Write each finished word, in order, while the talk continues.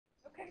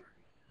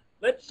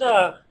Let's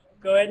go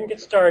ahead and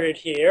get started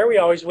here. We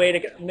always wait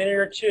a minute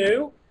or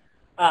two.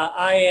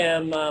 I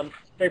am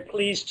very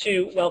pleased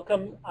to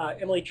welcome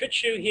Emily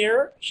Tritschu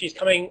here. She's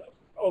coming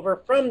over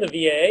from the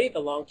VA,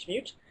 the long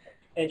commute,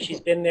 and she's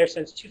been there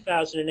since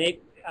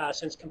 2008,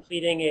 since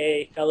completing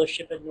a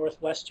fellowship at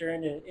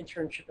Northwestern and an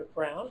internship at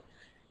Brown.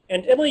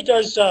 And Emily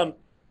does a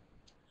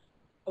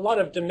lot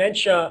of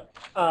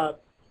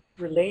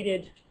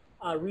dementia-related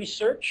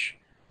research,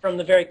 from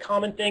the very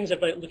common things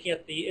about looking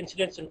at the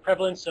incidence and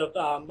prevalence of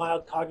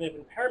mild cognitive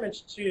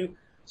impairments to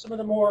some of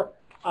the more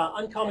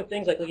uncommon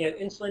things like looking at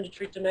insulin to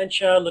treat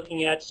dementia,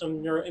 looking at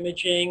some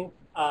neuroimaging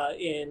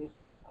in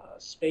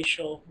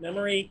spatial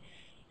memory.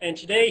 And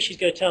today she's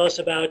going to tell us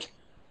about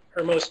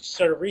her most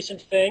sort of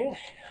recent thing,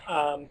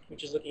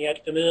 which is looking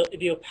at familial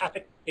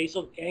idiopathic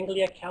basal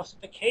ganglia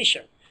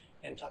calcification,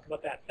 and talk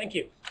about that. Thank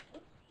you.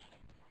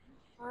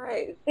 All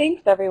right,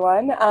 thanks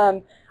everyone.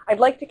 I'd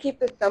like to keep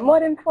this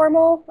somewhat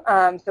informal,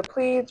 so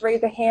please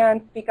raise a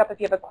hand, speak up if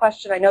you have a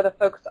question. I know the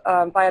folks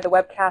via the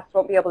webcast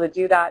won't be able to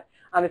do that.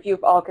 If you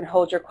all can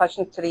hold your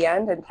questions to the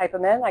end and type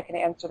them in, I can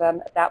answer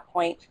them at that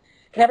point.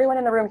 Can everyone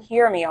in the room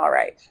hear me all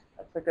right?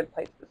 That's a good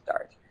place to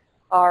start.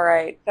 All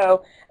right,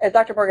 so as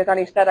Dr.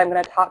 Borghesani said, I'm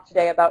going to talk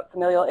today about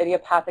familial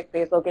idiopathic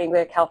basal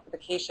ganglia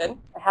calcification.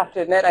 I have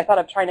to admit, I thought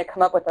of trying to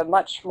come up with a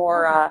much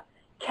more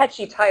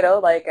catchy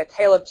title, like A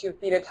Tale of Two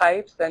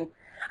Phenotypes, and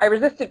I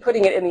resisted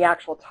putting it in the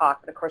actual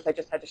talk, but of course I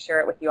just had to share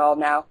it with you all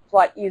now. It's a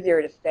lot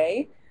easier to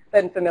say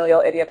than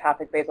familial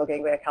idiopathic basal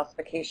ganglia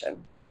calcification.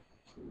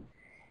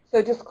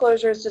 So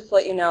disclosures, just to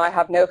let you know, I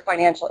have no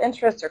financial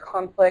interests or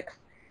conflicts.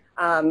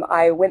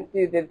 I went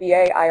through the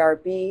VA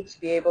IRB to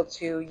be able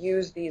to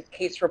use these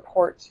case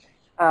reports,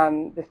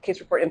 this case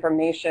report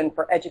information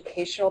for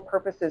educational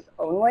purposes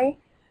only.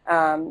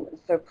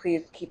 So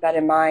please keep that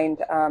in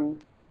mind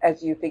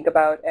as you think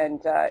about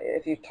and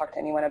if you talk to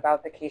anyone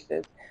about the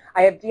cases.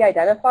 I have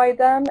de-identified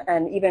them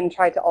and even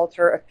tried to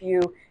alter a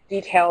few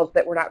details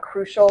that were not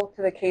crucial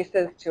to the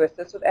cases to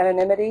assist with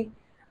anonymity.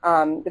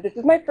 But this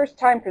is my first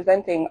time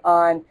presenting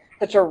on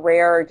such a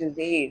rare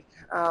disease.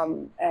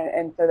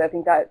 And so I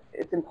think that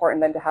it's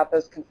important then to have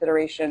those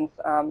considerations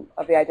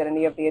of the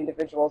identity of the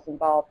individuals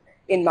involved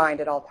in mind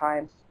at all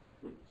times.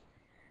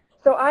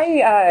 So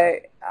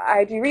I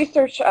do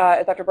research,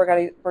 as Dr.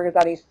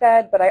 Borghesani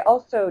said, but I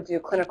also do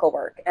clinical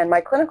work. And my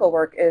clinical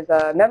work is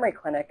a memory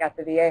clinic at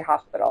the VA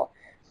hospital.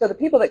 So the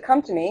people that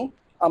come to me,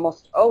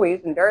 almost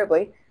always,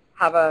 invariably,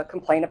 have a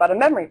complaint about a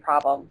memory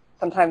problem.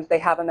 Sometimes they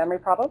have a memory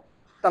problem.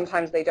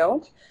 Sometimes they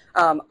don't.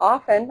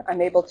 Often,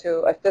 I'm able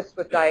to assist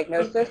with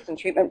diagnosis and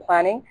treatment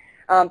planning.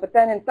 But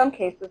then in some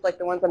cases, like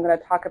the ones I'm going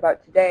to talk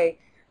about today,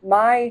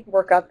 my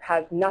workup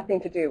has nothing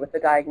to do with the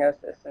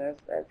diagnosis and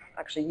is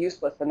actually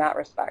useless in that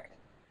respect.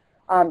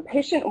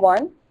 Patient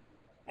one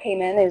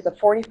came in, is a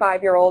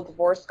 45-year-old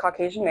divorced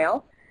Caucasian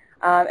male.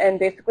 And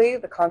basically,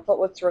 the consult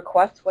was to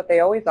request what they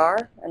always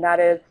are, and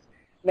that is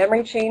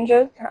memory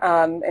changes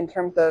in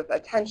terms of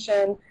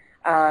attention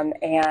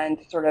and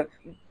sort of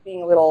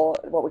being a little,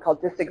 what we call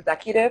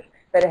dysexecutive,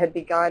 that it had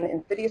begun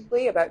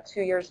insidiously about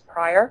 2 years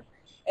prior.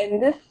 In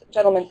this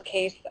gentleman's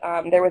case,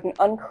 there was an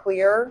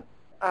unclear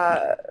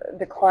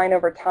decline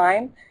over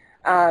time,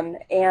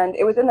 and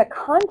it was in the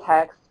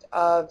context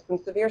of some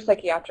severe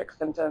psychiatric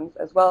symptoms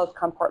as well as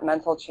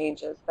comportamental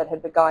changes that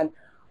had begun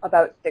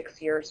about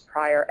 6 years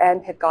prior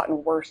and had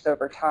gotten worse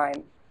over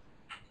time.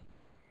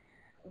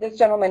 This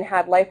gentleman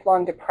had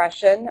lifelong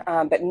depression,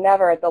 but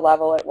never at the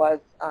level it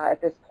was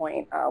at this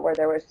point, where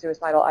there was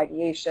suicidal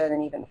ideation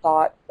and even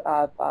thoughts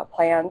of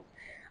plans.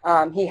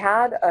 He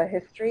had a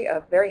history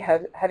of very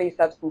heavy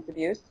substance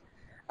abuse.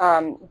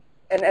 And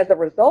as a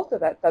result of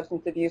that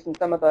substance abuse and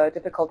some of the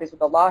difficulties with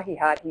the law he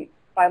had, he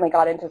finally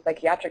got into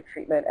psychiatric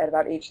treatment at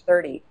about age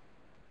 30.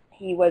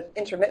 He was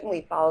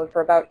intermittently followed for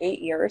about 8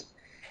 years.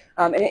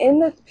 And in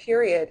this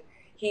period,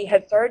 he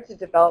had started to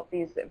develop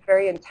these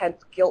very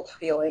intense guilt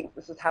feelings.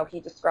 This is how he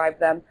described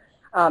them.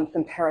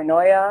 Some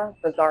paranoia,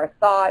 bizarre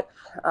thoughts,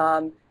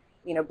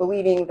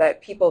 believing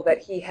that people that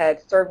he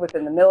had served with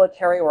in the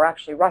military were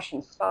actually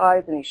Russian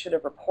spies and he should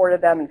have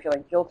reported them, and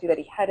feeling guilty that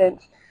he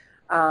hadn't.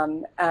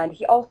 And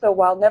he also,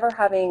 while never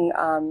having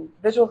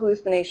visual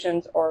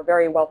hallucinations or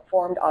very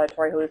well-formed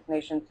auditory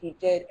hallucinations, he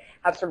did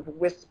have sort of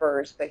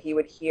whispers that he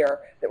would hear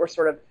that were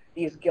sort of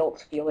these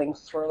guilt feelings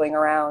swirling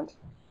around.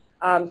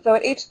 So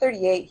at age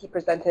 38, he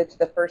presented to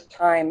the first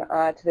time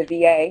to the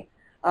VA,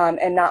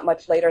 and not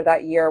much later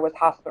that year was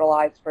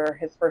hospitalized for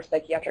his first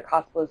psychiatric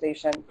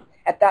hospitalization.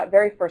 At that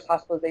very first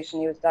hospitalization,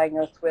 he was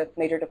diagnosed with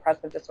major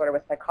depressive disorder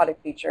with psychotic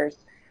features.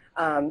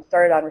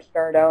 Started on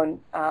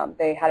risperidone.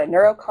 They had a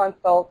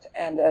neuroconsult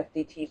and a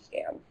CT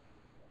scan.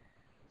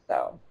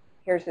 So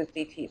here's his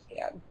CT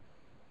scan.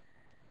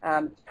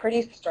 It's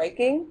pretty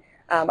striking.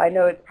 I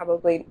know it's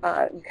probably,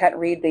 you can't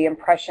read the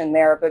impression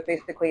there, but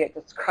basically it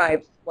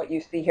describes what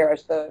you see here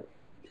as the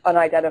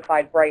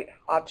unidentified bright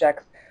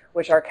objects,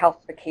 which are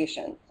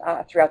calcifications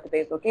throughout the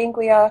basal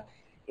ganglia,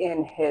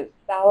 in his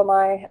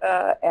thalami,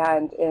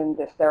 and in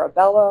the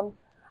cerebellum,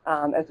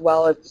 as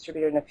well as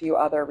distributed in a few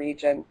other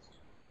regions.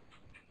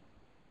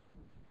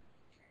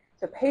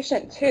 So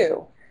patient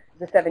 2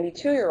 is a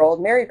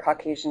 72-year-old married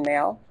Caucasian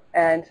male,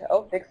 and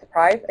oh, big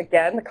surprise,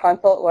 again, the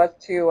consult was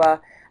to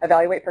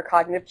evaluate for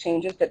cognitive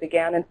changes that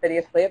began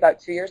insidiously about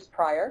 2 years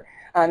prior.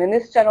 In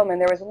this gentleman,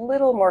 there was a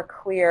little more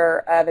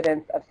clear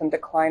evidence of some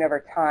decline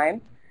over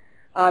time.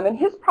 And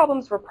his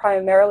problems were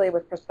primarily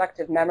with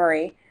prospective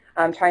memory,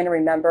 trying to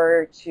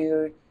remember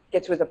to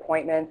get to his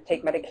appointments,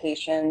 take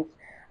medications,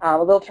 a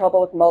little trouble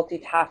with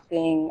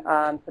multitasking,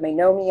 some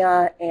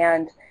anomia,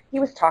 and he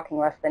was talking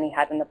less than he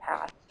had in the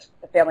past.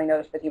 The family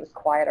noticed that he was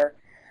quieter.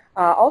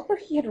 Also,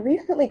 he had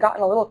recently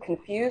gotten a little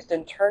confused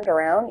and turned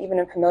around, even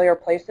in familiar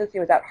places. He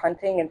was out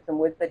hunting in some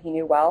woods that he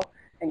knew well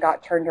and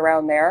got turned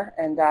around there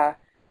and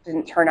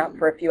didn't turn up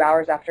for a few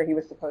hours after he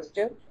was supposed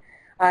to.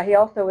 He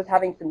also was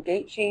having some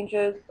gait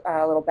changes,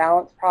 little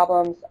balance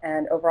problems,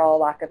 and overall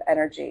lack of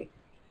energy.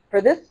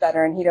 For this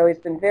veteran, he'd always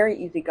been very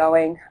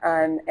easygoing,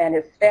 and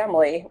his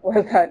family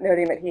was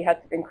noting that he had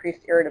some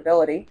increased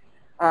irritability,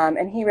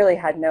 and he really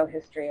had no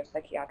history of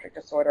psychiatric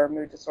disorder,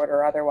 mood disorder,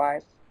 or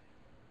otherwise.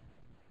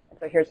 And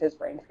so here's his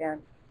brain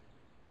scan.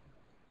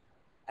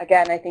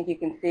 Again, I think you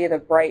can see the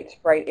bright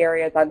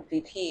areas on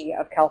CT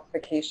of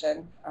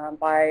calcification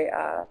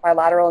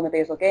bilateral in the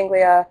basal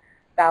ganglia,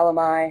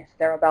 thalami,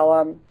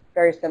 cerebellum,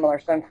 very similar.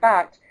 So in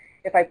fact,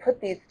 if I put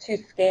these two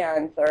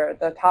scans, or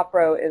the top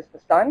row is the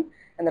son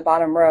and the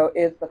bottom row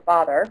is the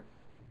father,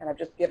 and I've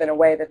just given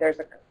away that there's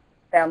a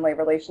family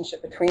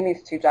relationship between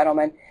these two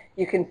gentlemen,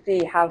 you can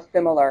see how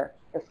similar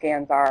the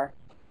scans are.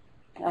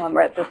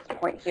 We're at this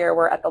point here,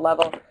 we're at the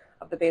level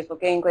of the basal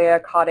ganglia,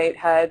 caudate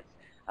heads,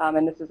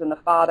 and this is in the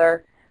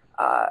father,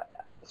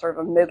 sort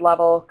of a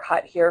mid-level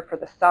cut here for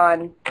the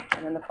son,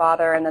 and then the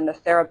father, and then the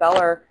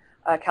cerebellar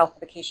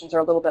calcifications are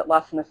a little bit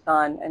less in the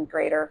son and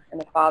greater in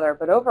the father,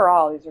 but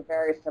overall these are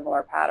very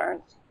similar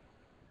patterns.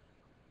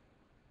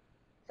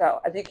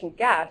 So as you can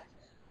guess,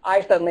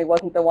 I suddenly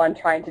wasn't the one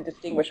trying to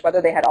distinguish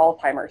whether they had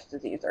Alzheimer's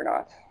disease or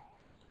not.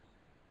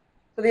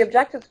 So the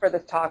objectives for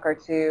this talk are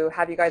to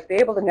have you guys be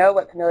able to know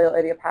what familial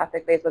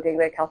idiopathic basal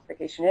ganglia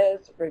calcification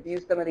is,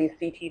 review some of these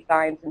CT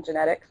signs and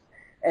genetics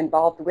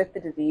involved with the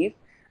disease,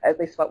 at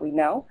least what we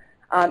know,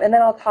 and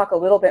then I'll talk a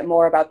little bit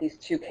more about these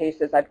two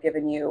cases I've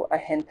given you a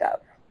hint of.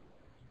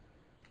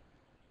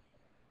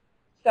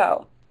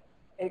 So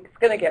it's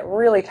going to get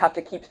really tough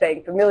to keep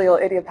saying familial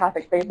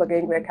idiopathic basal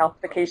ganglia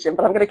calcification,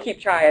 but I'm going to keep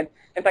trying.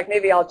 In fact,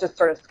 maybe I'll just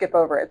sort of skip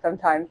over it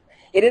sometimes.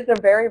 It is a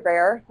very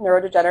rare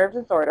neurodegenerative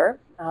disorder.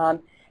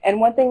 And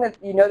one thing that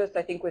you noticed,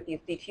 I think, with these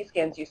CT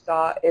scans you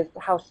saw is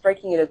how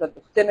striking it is of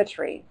the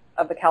symmetry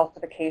of the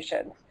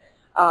calcifications.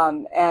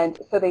 And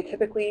so they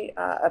typically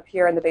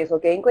appear in the basal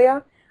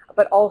ganglia,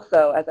 but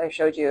also, as I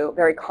showed you,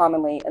 very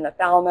commonly in the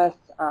thalamus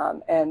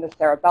and the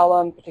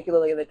cerebellum,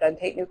 particularly the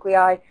dentate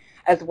nuclei,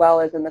 as well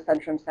as in the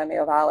centrum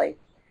semiovalle.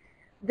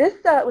 This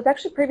was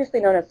actually previously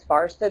known as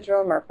Farr's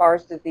syndrome or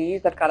Farr's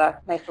disease. I've got a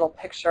nice little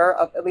picture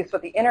of at least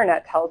what the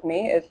internet tells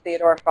me is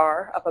Theodore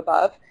Farr up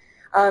above.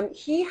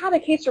 He had a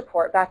case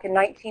report back in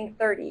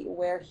 1930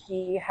 where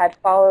he had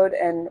followed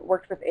and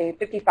worked with a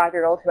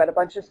 55-year-old who had a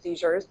bunch of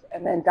seizures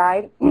and then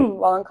died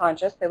while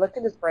unconscious. They looked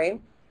at his brain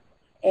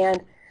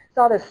and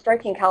saw this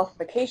striking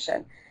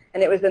calcification,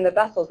 and it was in the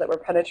vessels that were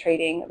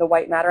penetrating the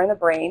white matter in the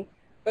brain.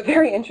 But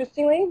very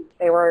interestingly,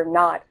 they were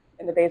not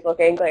in the basal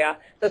ganglia.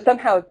 So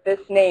somehow this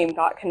name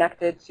got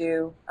connected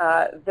to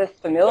this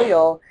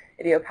familial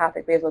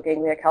idiopathic basal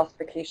ganglia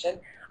calcification.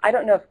 I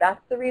don't know if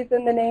that's the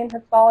reason the name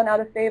has fallen out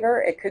of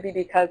favor. It could be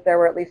because there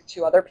were at least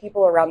 2 other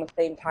people around the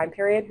same time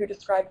period who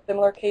described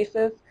similar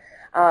cases,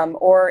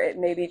 or it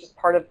may be just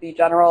part of the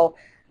general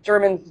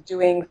Germans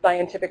doing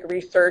scientific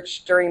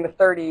research during the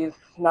 30s,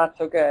 not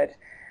so good.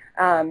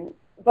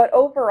 But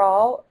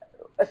overall,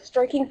 a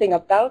striking thing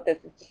about this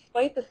is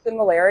despite the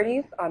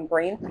similarities on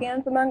brain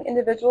scans among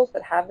individuals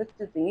that have this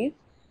disease,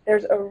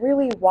 there's a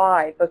really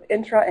wide both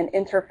intra and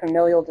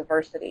interfamilial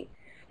diversity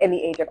in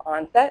the age of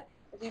onset,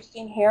 as you've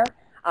seen here,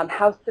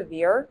 how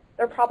severe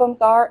their problems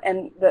are,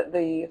 and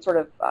the sort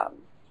of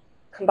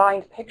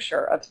combined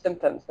picture of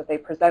symptoms that they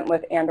present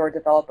with and or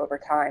develop over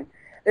time.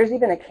 There's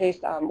even a case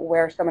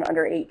where someone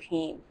under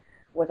 18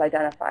 was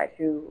identified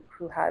who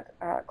had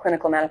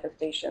clinical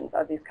manifestations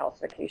of these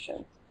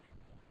calcifications.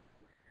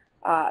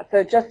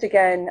 So just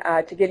again,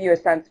 to give you a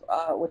sense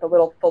with a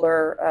little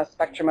fuller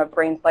spectrum of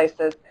brain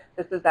slices,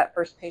 this is that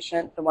first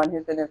patient, the one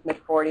who's in his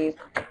mid-40s,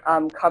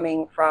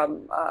 coming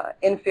from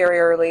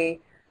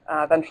inferiorly,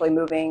 ventrally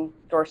moving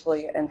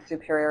dorsally and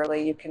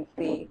superiorly. You can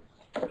see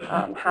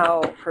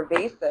how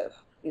pervasive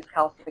these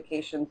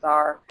calcifications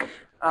are.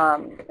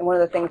 And one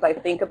of the things I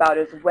think about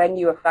is when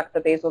you affect the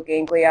basal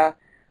ganglia,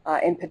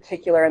 in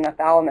particular in the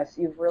thalamus,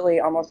 you've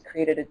really almost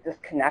created a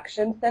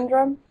disconnection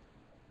syndrome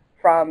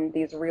from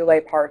these relay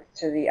parts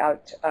to the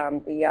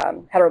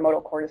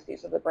heteromodal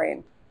cortices of the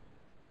brain.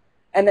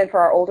 And then for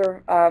our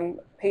older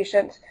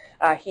patient,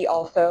 he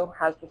also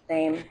has the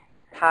same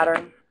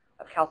pattern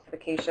of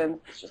calcification.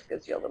 This just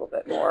gives you a little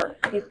bit more.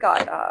 He's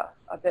got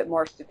a bit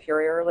more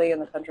superiorly in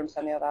the centrum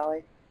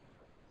semiovalle.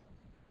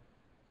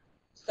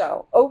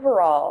 So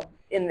overall,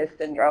 in this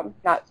syndrome,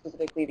 not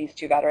specifically these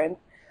 2 veterans,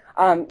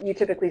 You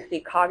typically see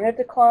cognitive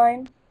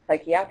decline,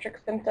 psychiatric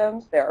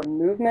symptoms. There are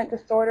movement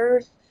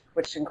disorders,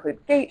 which include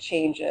gait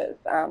changes.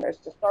 There's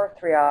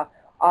dysarthria,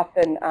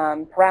 often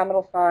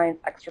pyramidal signs,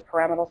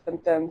 extrapyramidal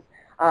symptoms.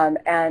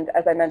 And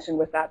as I mentioned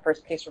with that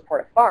first case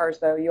report of FARS,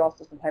 though, you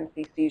also sometimes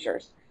see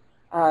seizures.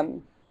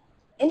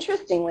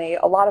 Interestingly,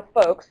 a lot of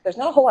folks, there's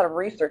not a whole lot of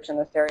research in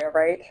this area,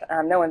 right?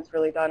 No one's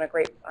really done a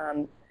great,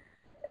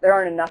 there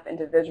aren't enough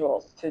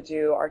individuals to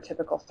do our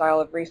typical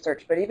style of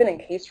research, but even in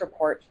case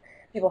reports,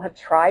 people have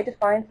tried to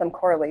find some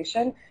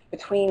correlation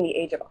between the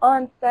age of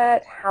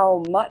onset,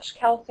 how much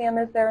calcium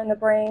is there in the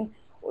brain,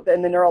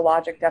 and the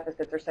neurologic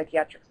deficits or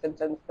psychiatric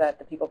symptoms that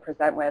the people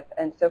present with,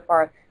 and so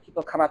far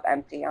people come up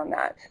empty on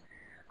that.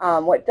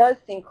 What does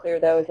seem clear,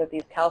 though, is that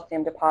these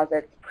calcium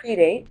deposits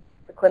predate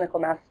the clinical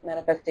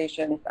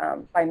manifestations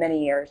by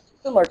many years,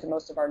 similar to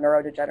most of our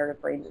neurodegenerative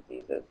brain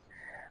diseases.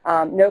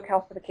 No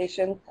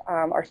calcifications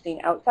are seen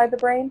outside the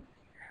brain.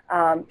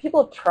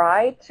 People have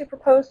tried to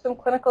propose some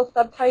clinical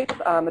subtypes.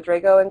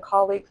 Madrigo and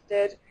colleagues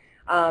did.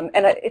 And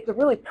it's a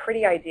really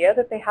pretty idea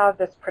that they have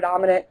this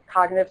predominant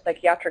cognitive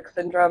psychiatric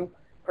syndrome,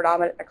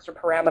 predominant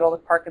extrapyramidal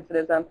with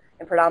Parkinsonism,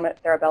 and predominant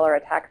cerebellar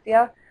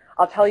ataxia.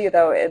 I'll tell you,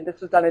 though, this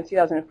was done in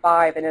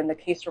 2005, and in the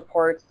case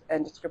reports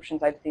and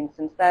descriptions I've seen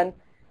since then,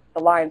 the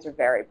lines are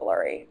very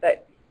blurry.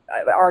 That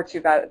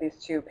these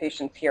two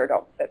patients here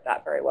don't fit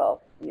that very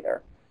well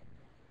either.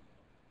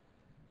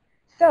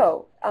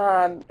 So,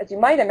 as you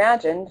might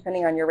imagine,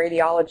 depending on your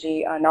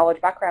radiology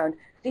knowledge background,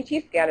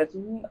 CT scan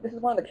this is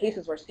one of the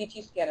cases where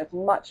CT scan is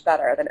much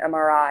better than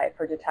MRI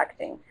for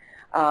detecting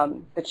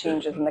the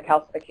changes in the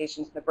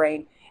calcifications in the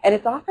brain. And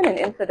it's often an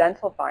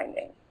incidental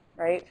finding,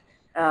 right?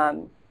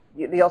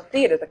 You'll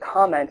see it as a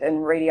comment in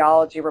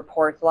radiology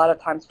reports, a lot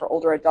of times for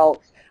older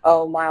adults,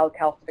 oh, mild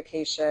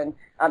calcification,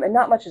 and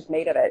not much is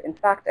made of it. In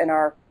fact, in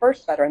our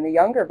first veteran, the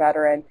younger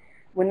veteran,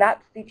 when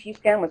that CT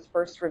scan was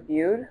first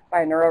reviewed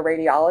by a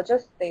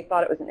neuroradiologist, they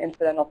thought it was an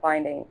incidental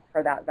finding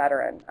for that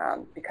veteran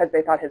because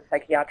they thought his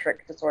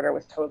psychiatric disorder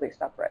was totally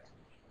separate.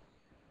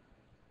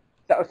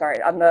 So,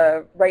 sorry, on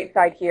the right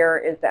side here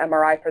is the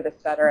MRI for this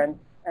veteran,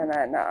 and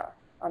then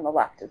on the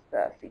left is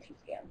the CT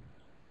scan.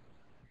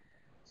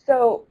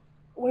 So,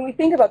 when we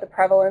think about the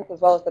prevalence as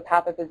well as the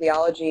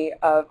pathophysiology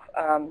of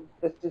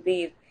this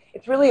disease,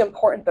 it's really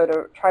important, though,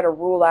 to try to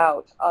rule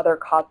out other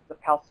causes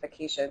of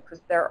calcification, because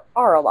there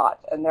are a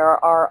lot, and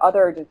there are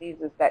other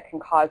diseases that can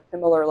cause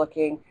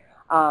similar-looking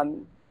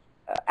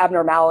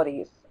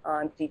abnormalities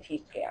on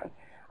CT scan.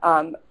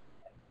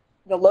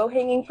 The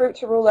low-hanging fruit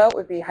to rule out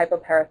would be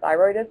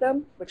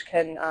hypoparathyroidism, which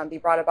can be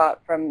brought about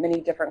from many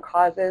different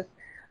causes.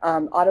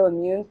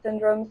 Autoimmune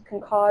syndromes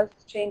can cause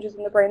changes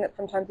in the brain that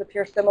sometimes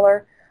appear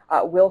similar.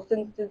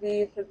 Wilson's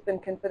disease has been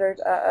considered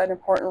an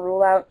important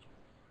rule out.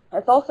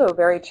 It's also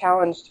very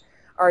challenged,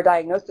 our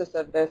diagnosis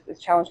of this is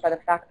challenged by the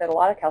fact that a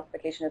lot of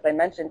calcification, as I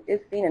mentioned, is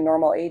seen in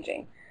normal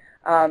aging.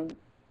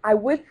 I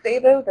would say,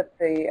 though, that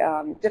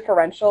the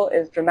differential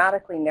is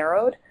dramatically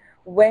narrowed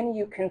when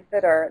you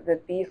consider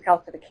that these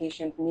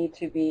calcifications need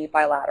to be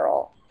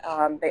bilateral.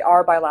 They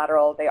are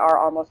bilateral, they are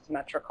almost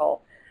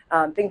symmetrical.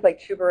 Things like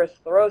tuberous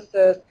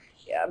sclerosis,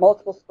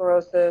 multiple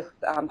sclerosis,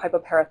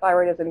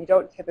 hypoparathyroidism, you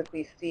don't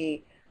typically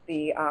see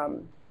the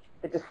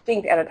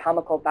distinct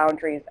anatomical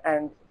boundaries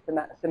and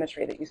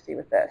symmetry that you see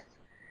with this.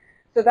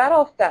 So that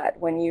all said,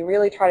 when you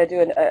really try to do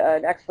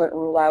an excellent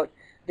rule out,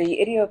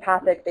 the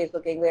idiopathic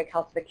basal ganglia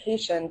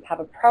calcifications have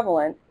a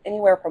prevalence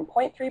anywhere from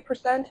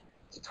 0.3%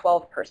 to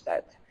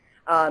 12%.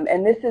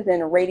 And this is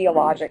in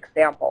radiologic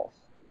samples.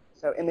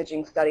 So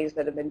imaging studies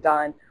that have been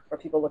done where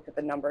people looked at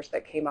the numbers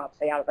that came up,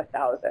 say, out of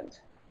 1,000.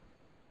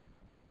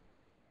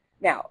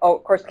 Now,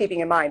 of course,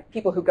 keeping in mind,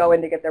 people who go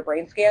in to get their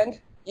brain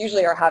scanned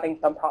usually are having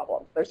some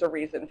problems. There's a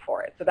reason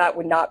for it. So that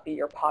would not be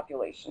your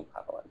population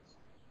prevalence.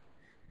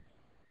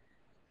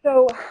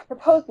 So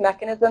proposed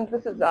mechanisms,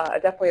 this is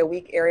definitely a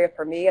weak area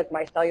for me as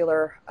my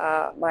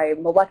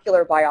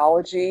molecular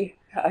biology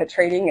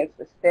training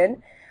is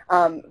thin.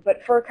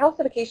 But for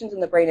calcifications in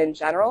the brain in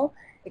general,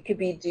 it could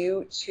be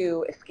due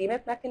to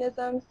ischemic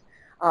mechanisms,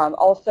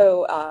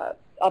 also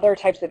other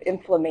types of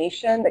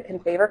inflammation that can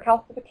favor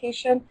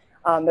calcification.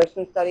 There's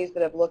some studies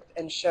that have looked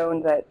and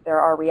shown that there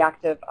are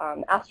reactive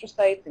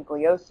astrocytes and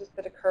gliosis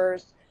that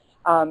occurs.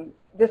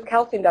 This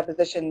calcium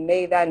deposition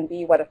may then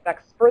be what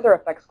further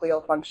affects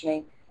glial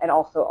functioning and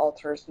also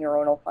alters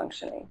neuronal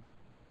functioning.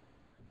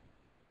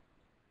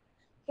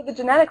 So the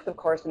genetics, of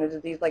course, in a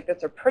disease like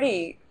this are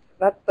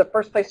that's the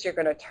first place you're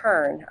going to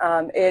turn.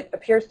 It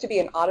appears to be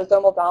an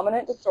autosomal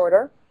dominant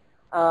disorder.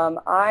 In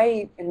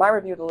my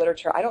review of the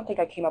literature, I don't think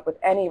I came up with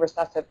any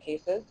recessive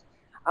cases.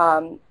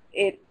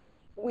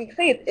 We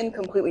say it's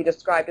incompletely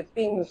described. It's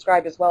being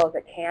described as well as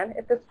it can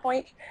at this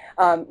point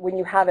when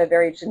you have a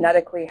very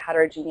genetically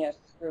heterogeneous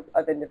group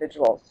of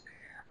individuals.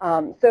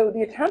 So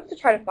the attempt to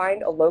try to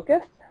find a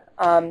locus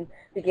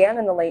began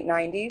in the late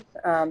 90s.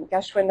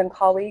 Geschwind and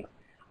colleagues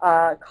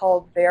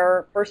called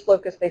their first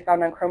locus they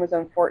found on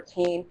chromosome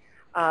 14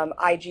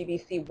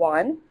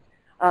 IGBC1.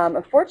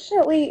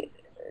 Unfortunately,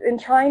 in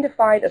trying to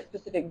find a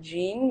specific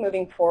gene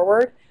moving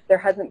forward, there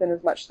hasn't been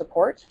as much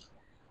support.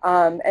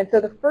 And so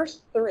the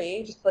first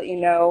three, just to let you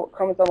know,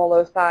 chromosomal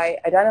loci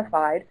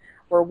identified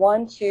were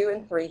 1, 2,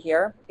 and 3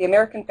 here. The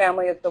American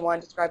family is the one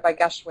described by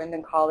Geschwind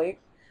and colleagues.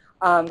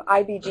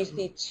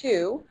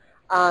 IBGC2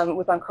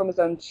 was on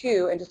chromosome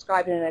 2 and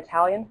described in an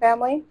Italian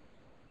family.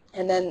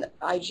 And then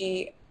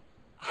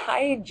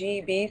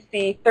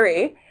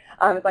IGBC3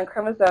 is on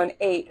chromosome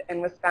 8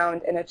 and was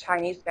found in a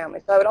Chinese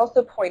family. So I would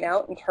also point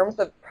out, in terms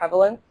of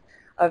prevalence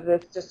of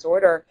this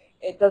disorder,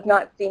 it does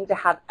not seem to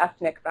have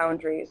ethnic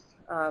boundaries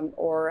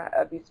or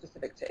be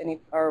specific to any,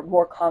 or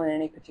more common in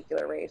any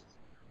particular race.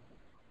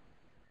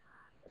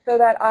 So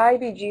that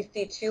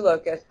IBGC2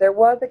 locus, there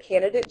was a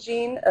candidate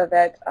gene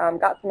that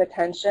got some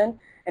attention,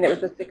 and it was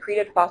the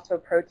secreted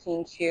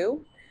phosphoprotein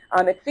 2.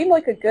 It seemed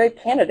like a good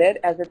candidate,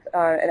 as it's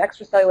an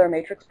extracellular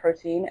matrix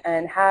protein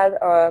and had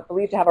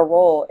believed to have a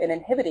role in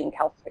inhibiting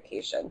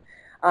calcification.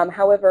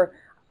 However,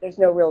 there's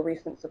no real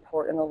recent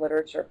support in the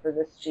literature for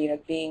this gene as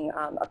being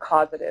a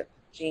causative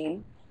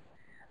gene.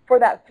 For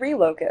that 3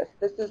 locus,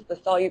 this is the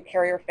solute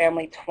carrier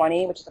family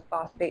 20, which is a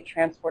phosphate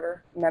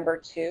transporter member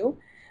 2.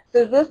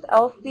 So this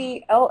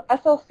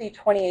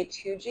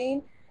SLC28-2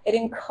 gene, it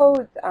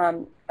encodes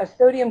a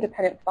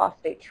sodium-dependent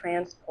phosphate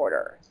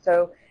transporter.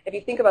 So if you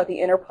think about the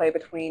interplay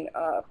between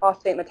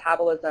phosphate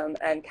metabolism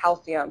and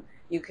calcium,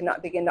 you can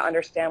begin to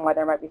understand why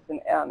there might be some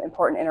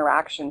important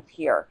interactions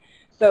here.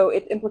 So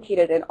it's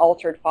implicated in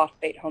altered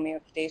phosphate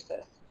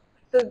homeostasis.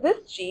 So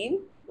this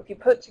gene, if you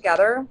put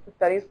together the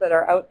studies that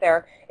are out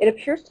there, it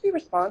appears to be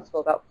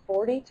responsible about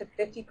 40 to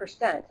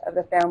 50% of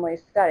the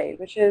families studied,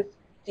 which is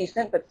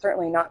decent, but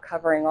certainly not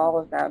covering all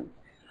of them.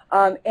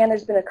 And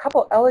there's been a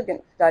couple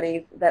elegant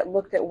studies that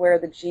looked at where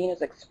the gene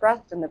is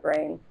expressed in the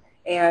brain.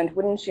 And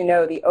wouldn't you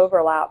know, the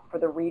overlap for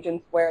the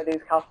regions where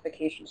these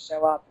calcifications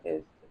show up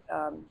is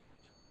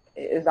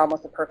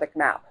almost a perfect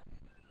map.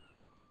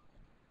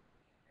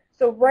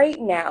 So right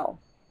now,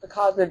 the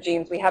causative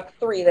genes, we have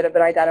 3 that have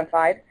been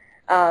identified.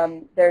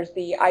 There's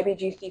the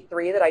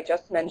IBGC3 that I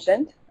just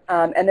mentioned,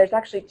 and there's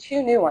actually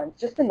 2 new ones.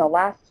 Just in the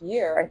last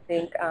year, I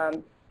think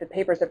the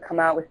papers have come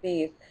out with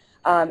these,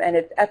 and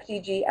it's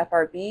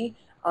FDG-FRB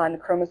on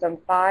chromosome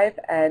 5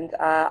 and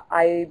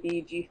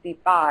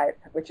IBGC5,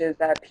 which is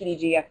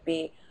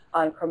PDG-FB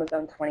on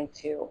chromosome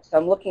 22. So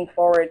I'm looking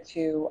forward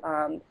to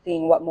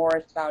seeing what more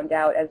is found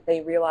out as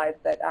they realize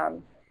that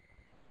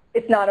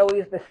it's not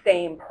always the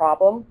same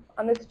problem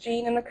on this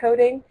gene in the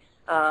coding.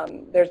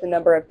 There's a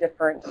number of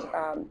different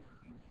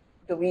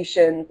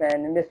deletions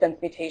and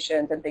missense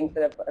mutations and things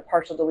that have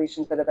partial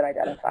deletions that have been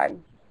identified.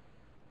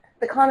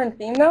 The common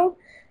theme, though,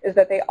 is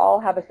that they all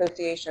have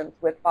associations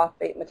with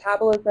phosphate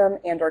metabolism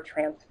and or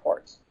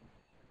transport.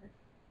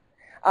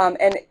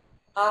 And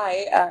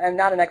I am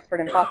not an expert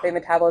in phosphate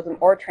metabolism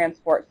or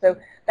transport, so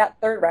that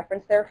third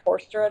reference there,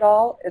 Forster et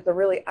al., is a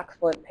really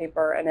excellent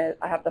paper, and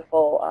I have the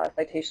full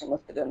citation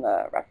listed in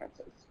the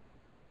references.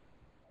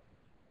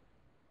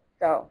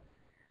 So,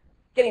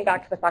 getting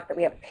back to the fact that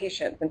we have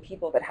patients and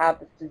people that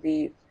have this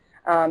disease,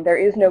 there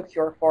is no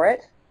cure for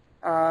it.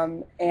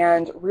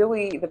 And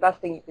really, the best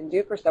thing you can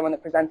do for someone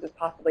that presents as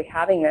possibly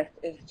having this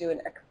is do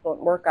an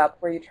excellent workup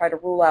where you try to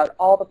rule out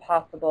all the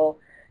possible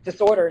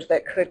disorders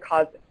that could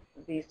cause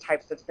these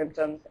types of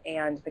symptoms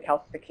and the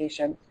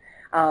calcifications.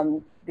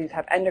 These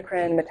have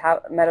endocrine,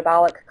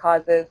 metabolic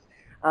causes,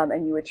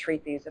 and you would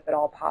treat these if at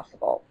all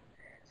possible.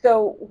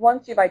 So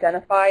once you've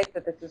identified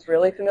that this is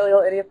really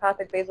familial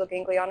idiopathic basal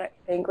ganglia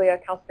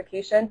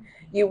calcification,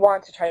 you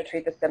want to try to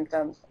treat the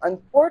symptoms.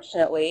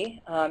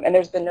 Unfortunately, and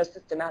there's been no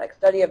systematic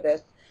study of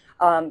this,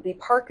 the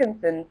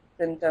Parkinson's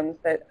symptoms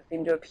that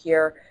seem to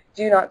appear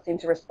do not seem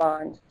to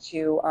respond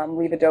to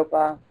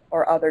levodopa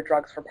or other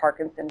drugs for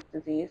Parkinson's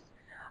disease.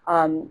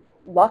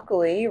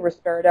 Luckily,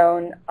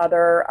 risperidone,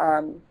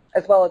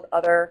 as well as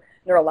other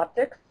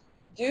neuroleptics,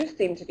 do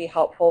seem to be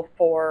helpful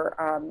for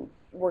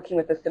working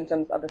with the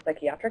symptoms of the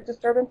psychiatric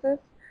disturbances.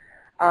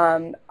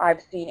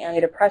 I've seen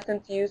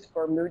antidepressants used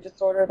for mood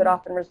disorder that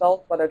often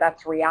results, whether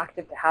that's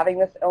reactive to having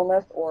this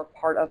illness or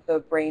part of the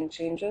brain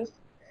changes.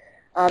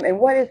 And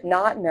what is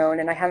not known,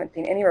 and I haven't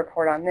seen any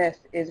report on this,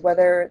 is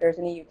whether there's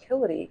any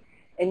utility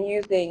in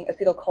using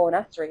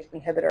acetylcholinesterase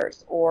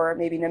inhibitors or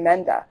maybe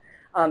Namenda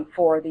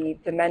for the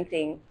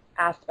dementing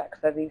aspects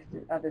of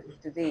this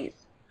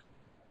disease.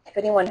 If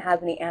anyone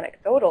has any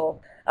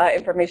anecdotal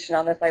information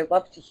on this, I'd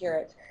love to hear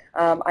it.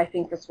 I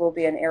think this will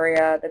be an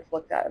area that's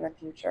looked at in the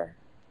future.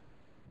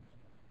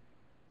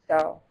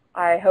 So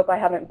I hope I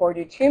haven't bored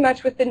you too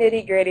much with the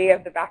nitty-gritty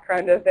of the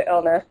background of the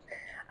illness.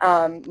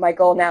 My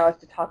goal now is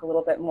to talk a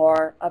little bit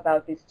more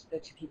about the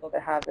 2 people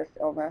that have this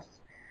illness.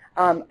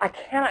 I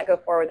cannot go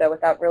forward, though,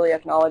 without really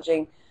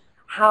acknowledging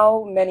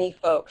how many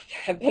folks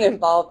have been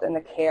involved in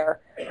the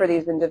care for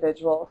these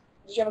individuals.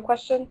 Did you have a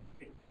question?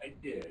 I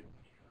did.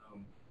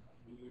 When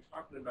you were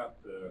talking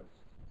about the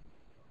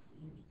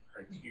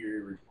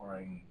criteria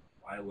requiring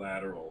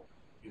bilateral,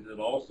 is it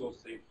also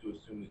safe to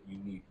assume that you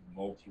need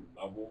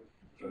multi-level?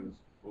 Because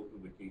both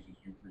of the cases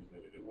you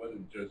presented, it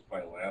wasn't just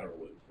bilateral, it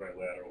was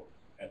bilateral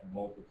at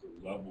multiple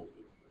levels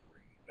within the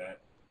brain.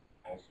 That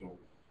also...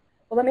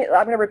 Well, let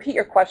going to repeat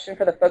your question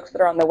for the folks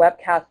that are on the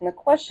webcast. And the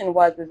question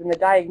was, is in the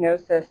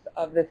diagnosis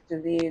of this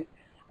disease,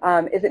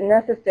 is it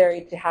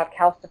necessary to have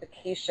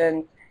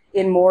calcification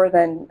in more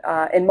than,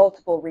 in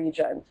multiple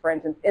regions, for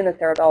instance, in the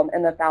cerebellum,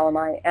 in the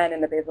thalami, and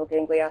in the basal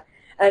ganglia?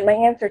 And my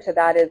answer to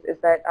that is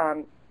that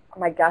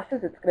my guess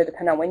is it's going to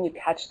depend on when you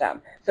catch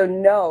them. So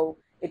no,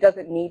 it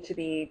doesn't need to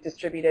be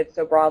distributed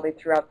so broadly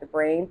throughout the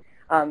brain.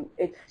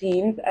 It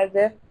seems as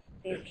if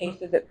these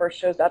cases, it first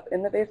shows up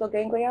in the basal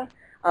ganglia,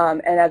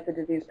 and as the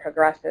disease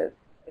progresses,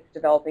 it's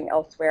developing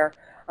elsewhere.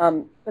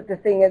 But the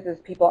thing is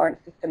people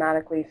aren't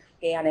systematically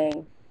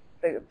scanning,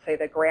 say,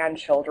 the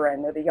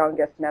grandchildren or the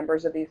youngest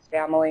members of these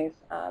families.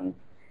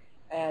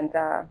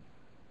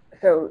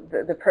 So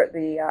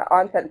the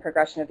onset and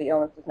progression of the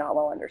illness is not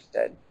well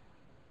understood.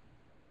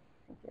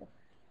 Thank you.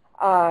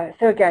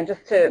 So again,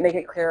 just to make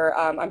it clear,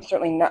 I'm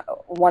certainly not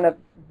one of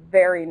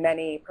very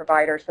many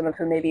providers, some of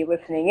whom may be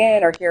listening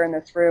in or here in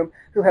this room,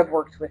 who have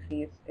worked with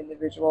these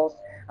individuals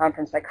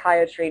from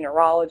psychiatry,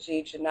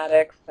 neurology,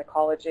 genetics,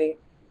 psychology.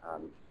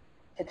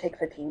 It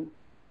takes a team.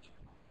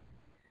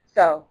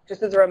 So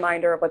just as a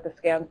reminder of what the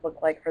scans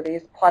look like for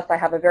these, plus I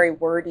have a very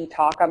wordy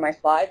talk on my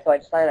slide, so I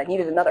decided I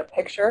needed another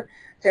picture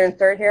to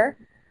insert here.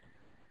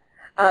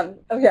 Oh,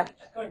 yeah.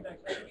 Going back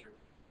to that picture,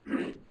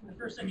 in the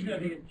first section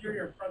of the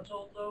inferior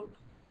frontal lobe.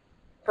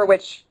 For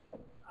which?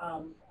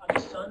 On the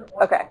son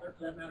or okay. father,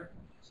 for that matter.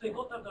 So they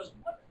both have those.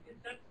 What is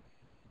that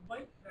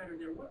white matter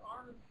there? What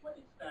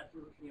is that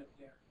we're looking at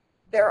there?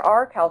 There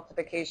are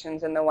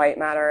calcifications in the white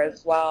matter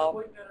as well.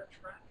 White matter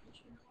tract,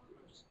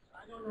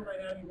 I don't know right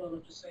now, well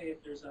enough to say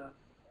if there's a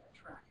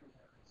track in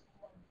there.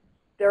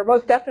 There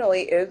most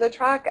definitely is a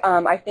track.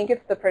 I think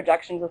it's the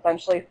projections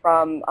essentially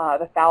from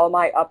the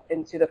thalami up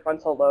into the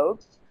frontal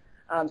lobes.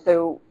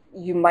 So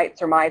you might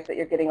surmise that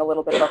you're getting a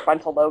little bit of a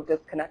frontal lobe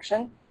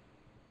disconnection.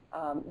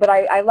 But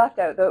I left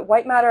out the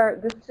white matter.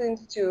 This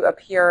seems to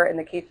appear in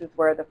the cases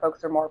where the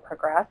folks are more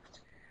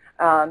progressed.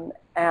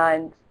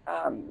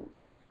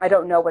 I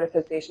don't know what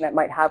association that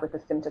might have with the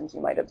symptoms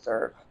you might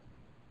observe.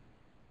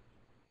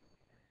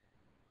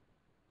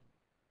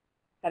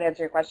 That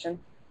answer your question?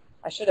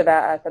 I should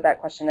have said that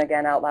question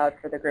again out loud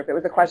for the group. It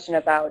was a question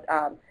about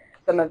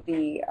some of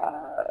the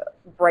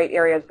bright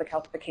areas, the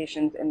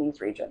calcifications in these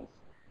regions.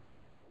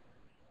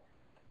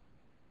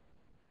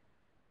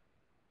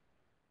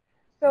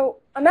 So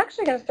I'm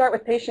actually going to start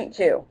with patient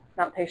 2,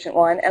 not patient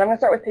 1. And I'm going to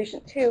start with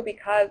patient 2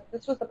 because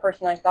this was the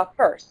person I saw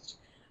first.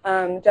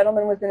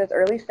 Gentleman was in his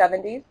early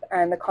 70s,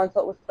 and the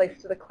consult was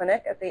placed to the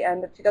clinic at the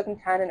end of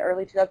 2010 and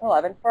early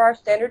 2011 for our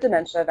standard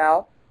dementia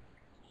eval.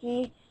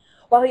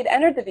 While he'd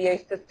entered the VA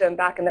system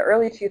back in the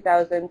early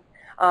 2000s,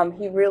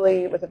 he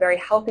really was a very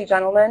healthy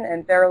gentleman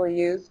and thoroughly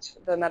used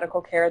the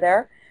medical care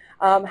there.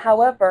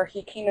 However,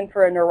 he came in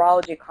for a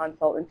neurology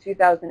consult in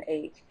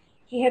 2008.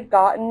 He had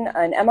gotten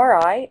an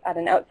MRI at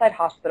an outside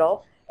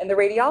hospital, and the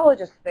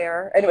radiologist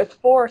there, and it was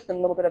for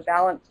some little bit of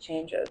balance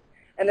changes,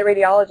 and the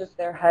radiologist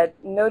there had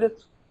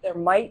noticed there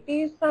might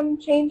be some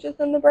changes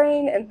in the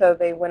brain, and so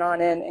they went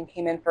on in and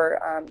came in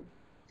for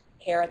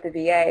care at the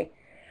VA.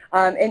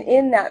 And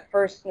in that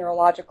first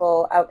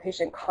neurological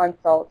outpatient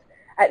consult,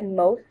 at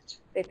most,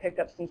 they picked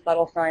up some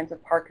subtle signs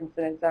of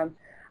Parkinsonism,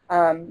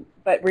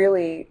 but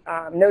really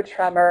no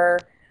tremor.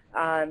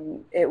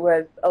 It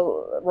was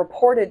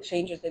reported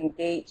changes in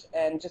gait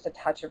and just a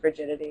touch of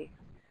rigidity.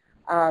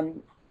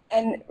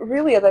 And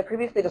really, as I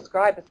previously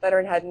described, this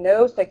veteran had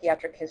no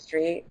psychiatric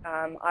history.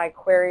 I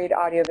queried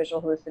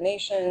audiovisual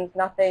hallucinations,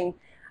 nothing.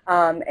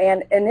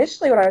 And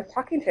initially, when I was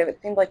talking to him, it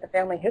seemed like the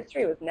family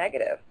history was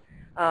negative.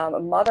 A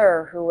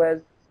mother who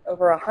was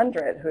over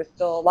 100, who is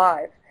still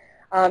alive.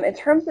 In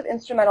terms of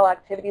instrumental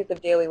activities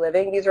of daily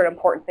living, these are an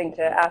important thing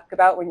to ask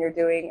about when you're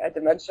doing a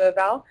dementia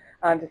eval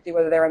to see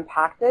whether they're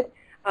impacted.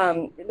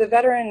 The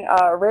veteran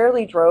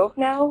rarely drove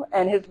now,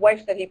 and his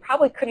wife said he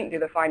probably couldn't do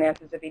the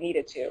finances if he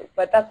needed to.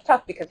 But that's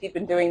tough because he'd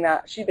been doing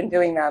that. She'd been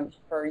doing them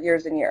for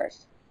years and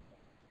years.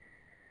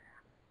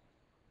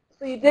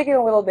 So you dig in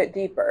a little bit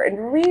deeper,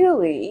 and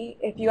really,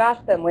 if you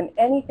ask them when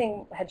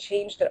anything had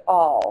changed at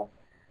all,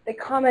 they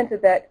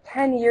commented that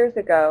 10 years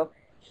ago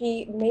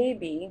he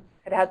maybe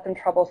had some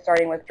trouble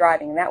starting with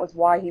driving, and that was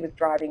why he was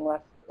driving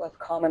less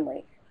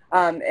commonly.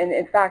 And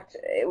in fact,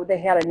 they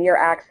had a near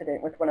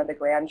accident with one of the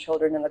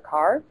grandchildren in the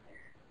car.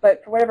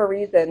 But for whatever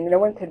reason, no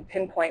one could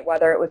pinpoint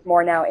whether it was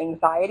more now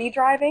anxiety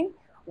driving,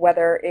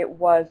 whether it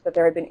was that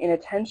there had been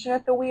inattention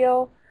at the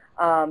wheel,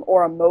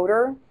 or a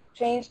motor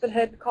change that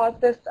had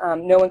caused this.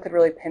 No one could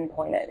really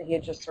pinpoint it. He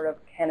had just sort of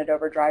handed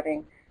over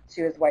driving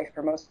to his wife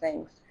for most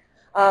things.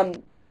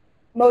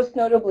 Most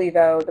notably,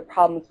 though, the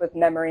problems with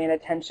memory and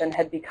attention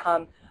had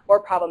become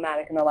more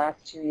problematic in the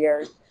last 2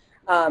 years.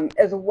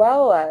 As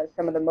well as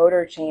some of the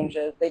motor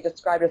changes. They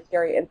described a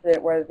scary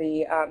incident where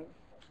the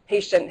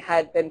patient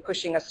had been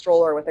pushing a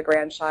stroller with a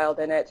grandchild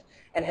in it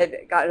and had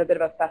gotten a bit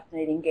of a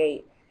fascinating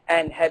gait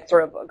and had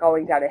sort of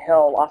going down a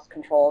hill, lost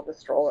control of the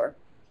stroller.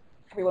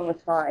 Everyone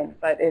was fine,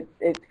 but it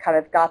kind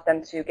of got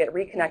them to get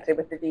reconnected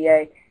with the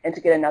VA and to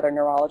get another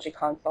neurology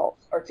consult,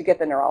 or to get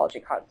the neurology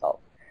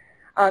consult.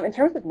 In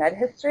terms of med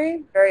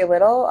history, very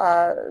little.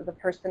 The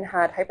person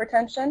had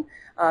hypertension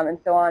and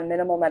so on,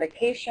 minimal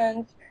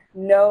medications,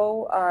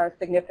 no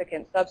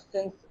significant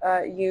substance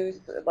use,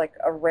 like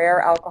a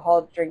rare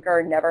alcohol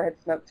drinker, never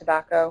had smoked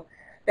tobacco.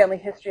 Family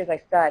history, as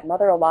I said,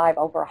 mother alive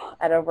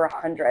at over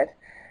 100.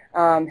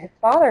 His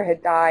father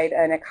had died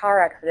in a car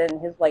accident in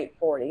his late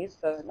 40s,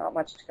 so not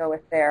much to go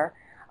with there.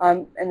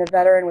 And the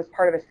veteran was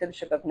part of a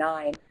sibship of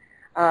 9.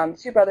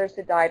 2 brothers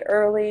had died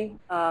early,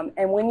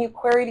 and when you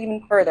queried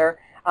even further,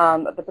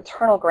 the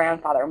paternal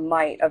grandfather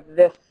of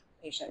this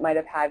patient might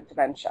have had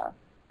dementia,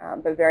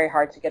 but very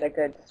hard to get a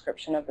good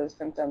description of those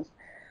symptoms.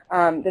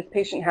 This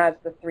patient has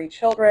the 3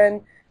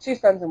 children, 2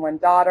 sons and 1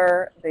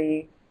 daughter.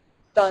 The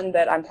son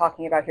that I'm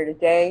talking about here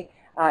today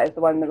is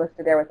the one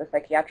listed there with the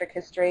psychiatric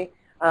history,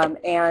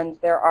 and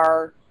there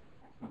are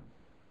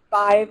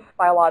 5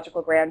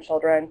 biological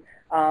grandchildren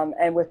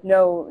and with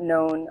no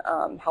known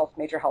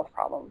major health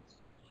problems.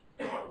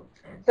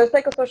 So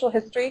psychosocial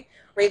history,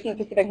 raised in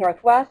the Pacific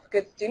Northwest,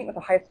 good student with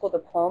a high school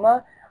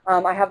diploma.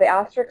 I have the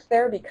asterisks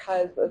there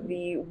because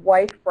the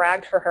wife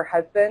bragged for her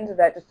husband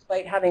that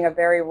despite having a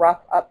very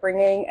rough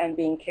upbringing and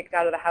being kicked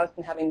out of the house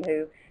and having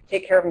to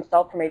take care of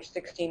himself from age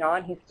 16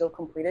 on, he still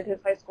completed his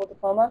high school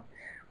diploma.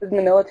 Was in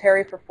the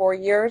military for 4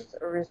 years,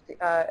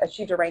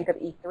 achieved a rank of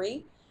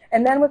E3,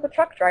 and then was a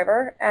truck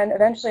driver and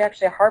eventually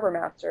actually a harbor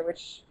master,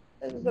 which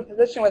is a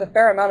position with a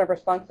fair amount of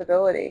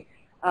responsibility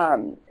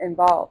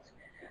involved.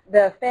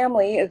 The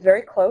family is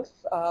very close.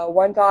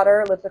 One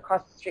daughter lives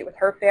across the street with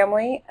her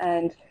family,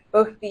 and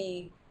both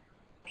the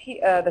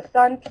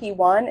son,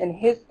 P1, and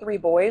his 3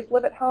 boys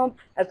live at home,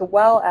 as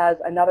well as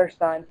another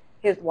son,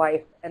 his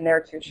wife, and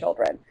their 2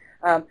 children.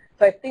 So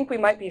I think we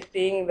might be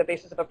seeing the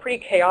basis of a pretty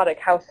chaotic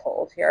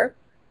household here.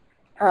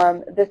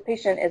 This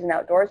patient is an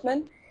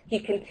outdoorsman. He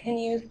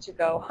continues to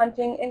go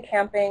hunting and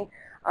camping.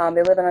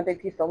 They live on a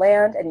big piece of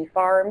land, and he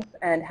farms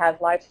and has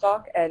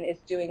livestock and is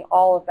doing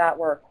all of that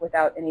work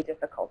without any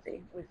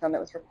difficulty, at least none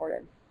that was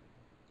reported.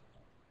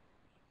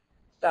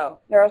 So,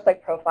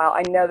 neuropsych profile.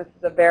 I know this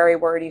is a very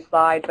wordy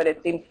slide, but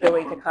it seems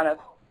silly to kind of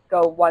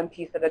go one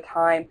piece at a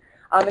time.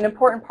 An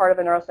important part of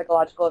a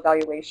neuropsychological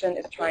evaluation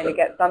is trying to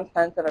get some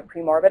sense of a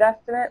premorbid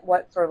estimate,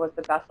 what sort of was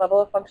the best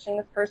level of functioning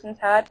this person's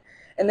had.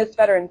 In this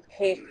veteran's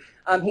case,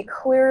 he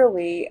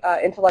clearly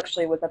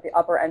intellectually was at the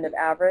upper end of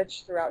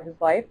average throughout his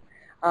life.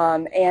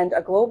 And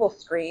a global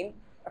screen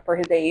for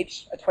his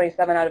age, a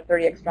 27 out of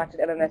 30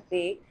 extracted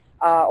MMSE,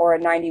 or a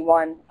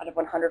 91 out of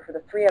 100 for the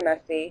 3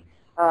 MSE.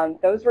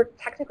 Those were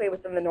technically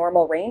within the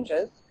normal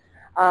ranges.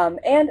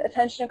 And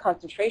attention and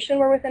concentration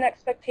were within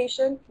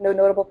expectation, no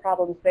notable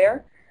problems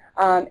there.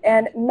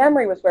 And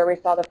memory was where we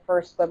saw the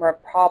first slimmer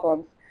of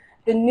problems.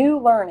 The new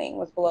learning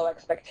was below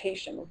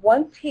expectation.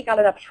 Once he got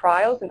enough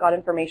trials and got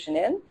information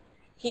in,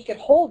 he could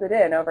hold it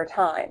in over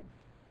time.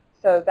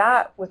 So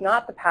that was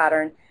not the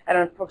pattern. I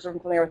don't know if folks are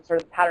familiar with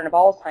sort of the pattern of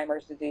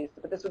Alzheimer's disease,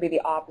 but this would be the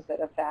opposite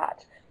of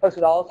that. Folks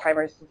with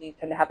Alzheimer's disease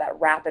tend to have that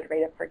rapid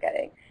rate of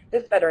forgetting.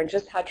 This veteran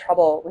just had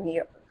trouble when he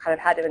kind of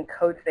had to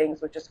encode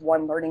things with just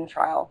one learning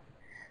trial.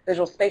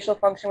 Visual spatial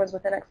function was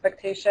within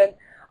expectation.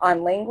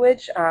 On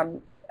language,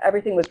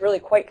 everything was really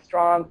quite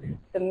strong.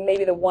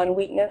 Maybe the one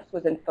weakness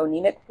was in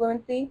phonemic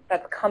fluency.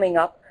 That's coming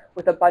up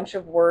with a bunch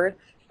of words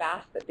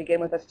fast that begin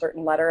with a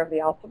certain letter of the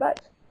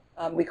alphabet.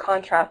 We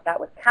contrast that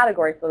with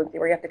category fluency,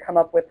 where you have to come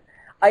up with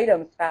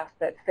items fast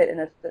that fit in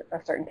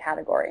a certain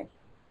category.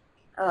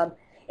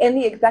 In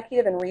the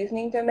executive and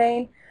reasoning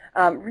domain,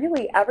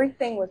 really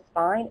everything was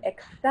fine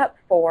except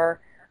for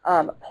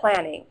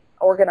planning,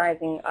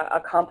 organizing a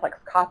complex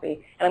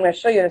copy. And I'm going to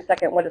show you in a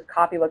second what does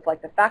copy look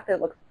like. The fact that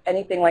it looks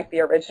anything like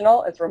the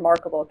original is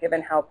remarkable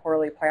given how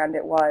poorly planned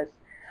it was.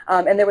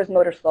 And there was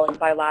motor slowing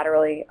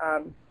bilaterally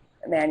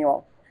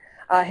manual.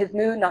 His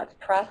mood, not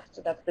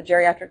depressed. That's the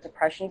geriatric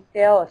depression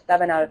scale. A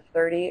 7 out of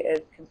 30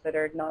 is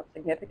considered not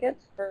significant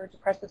for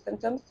depressive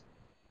symptoms.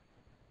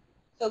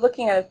 So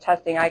looking at his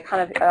testing, I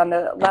kind of, on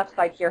the left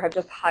side here, have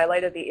just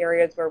highlighted the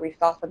areas where we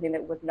saw something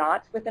that was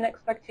not within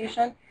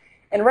expectation.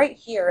 And right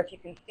here, if you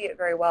can see it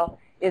very well,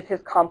 is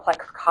his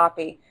complex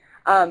copy.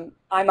 I'm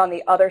on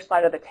the other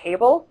side of the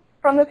table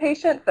from the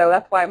patient, so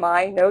that's why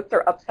my notes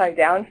are upside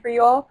down for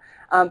you all.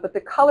 But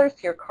the colors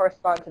here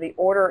correspond to the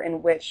order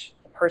in which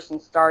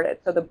person started.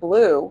 So the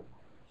blue,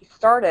 he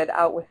started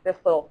out with this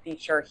little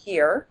feature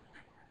here,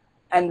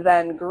 and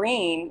then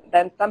green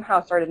then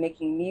somehow started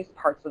making these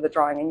parts of the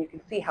drawing, and you can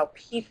see how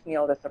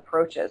piecemeal this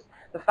approaches.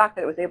 The fact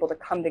that it was able to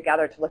come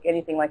together to look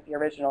anything like the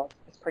original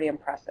is pretty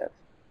impressive.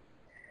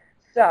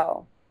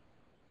 So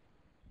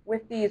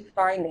with these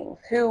findings,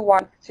 who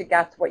wants to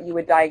guess what you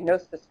would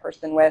diagnose this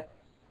person with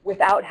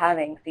without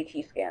having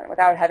CT scan,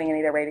 without having any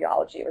of their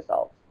radiology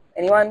results?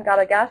 Anyone got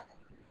a guess?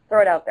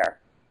 Throw it out there.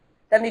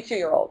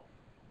 72-year-old.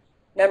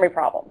 Memory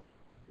problems.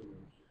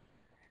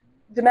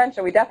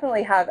 Dementia, we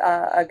definitely have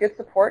a good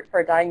support for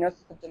a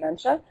diagnosis of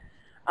dementia.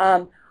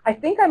 I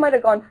think I might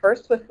have gone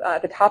first with,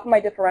 at the top of my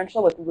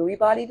differential, with Lewy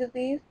body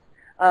disease,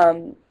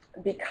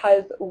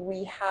 because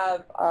we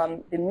have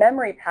the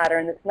memory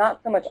pattern that's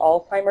not so much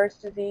Alzheimer's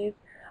disease,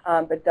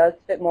 but does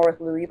fit more with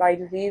Lewy body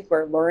disease,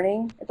 where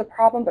learning is a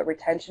problem, but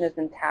retention is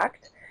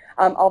intact.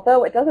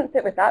 Although it doesn't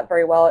fit with that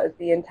very well as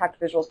the intact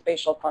visual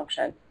spatial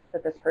function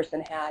that this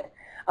person had.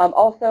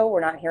 Also,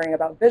 we're not hearing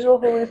about visual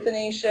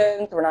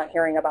hallucinations. We're not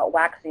hearing about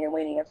waxing and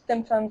waning of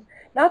symptoms.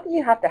 Not that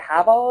you have to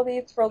have all of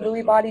these for a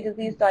Lewy body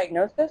disease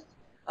diagnosis,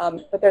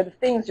 but they're the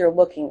things you're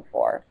looking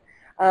for.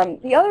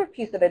 The other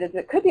piece of it is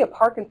it could be a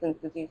Parkinson's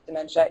disease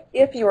dementia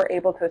if you were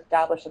able to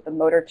establish that the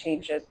motor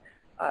changes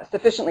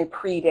sufficiently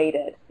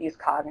predated these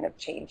cognitive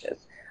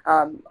changes.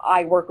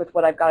 I work with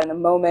what I've got in a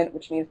moment,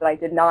 which means that I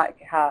did not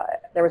have,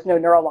 there was no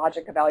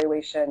neurologic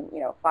evaluation,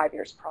 5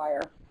 years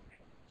prior.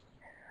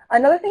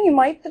 Another thing you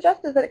might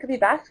suggest is that it could be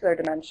vascular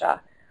dementia.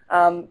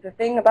 The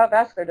thing about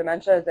vascular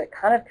dementia is it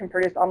kind of can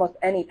produce almost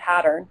any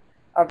pattern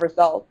of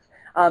results,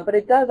 but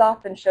it does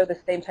often show the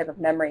same type of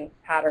memory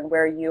pattern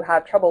where you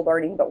have trouble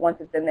learning, but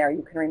once it's in there,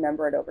 you can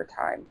remember it over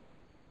time.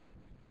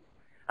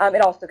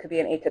 It also could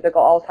be an atypical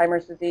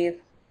Alzheimer's disease.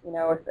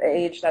 With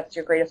age, that's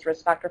your greatest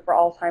risk factor for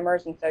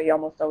Alzheimer's, and so you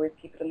almost always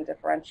keep it in the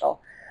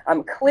differential.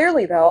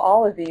 Clearly, though,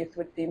 all of these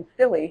would seem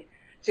silly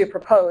to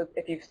propose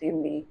if you've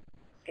seen the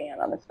scan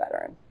on this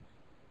veteran.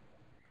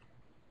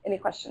 Any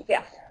questions?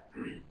 Yes?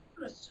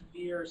 A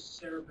severe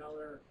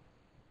cerebellar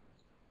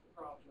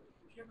problem.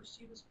 Did you ever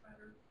see this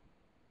pattern?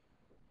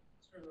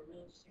 Sort of a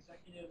real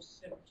executive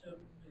symptom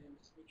and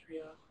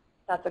symmetria.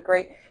 That's a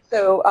great.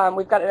 So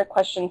we've got a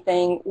question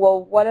saying,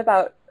 well, what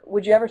about,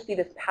 would you ever see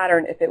this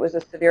pattern if it was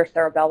a severe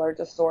cerebellar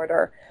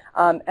disorder?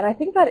 And I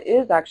think that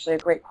is actually a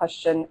great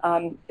question.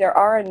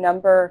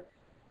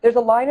 There's a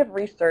line of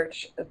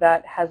research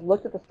that has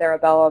looked at the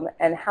cerebellum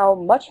and how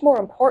much more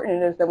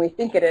important it is than we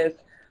think it is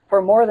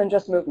for more than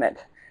just movement.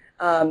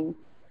 And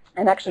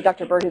actually,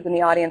 Dr. Bird, who's in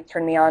the audience,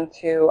 turned me on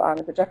to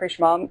the Jeffrey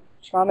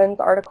Schmammen's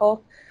articles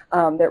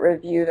that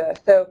review this.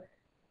 So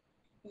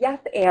yes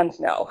and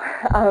no.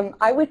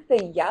 I would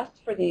say yes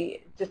for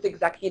the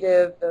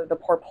dysexecutive, the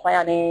poor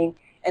planning,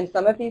 and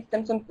some of these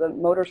symptoms, the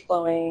motor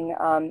slowing,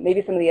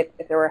 maybe some of the,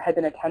 if there had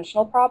been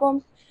attentional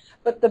problems.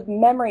 But the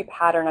memory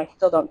pattern, I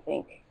still don't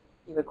think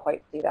you would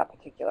quite see that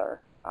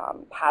particular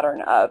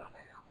pattern of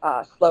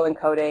slow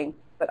encoding,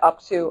 but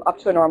up to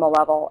a normal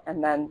level,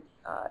 and then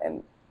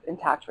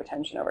intact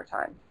retention over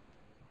time.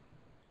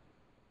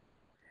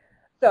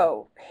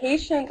 So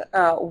patient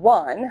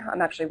 1,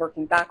 I'm actually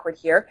working backward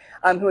here,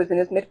 who was in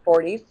his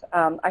mid-40s.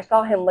 I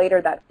saw him later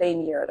that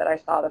same year that I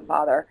saw the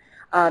father.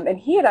 And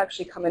he had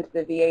actually come into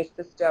the VA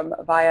system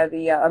via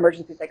the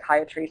emergency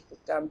psychiatry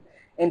system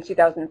in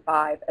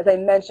 2005. As I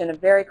mentioned, a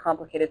very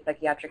complicated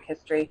psychiatric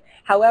history.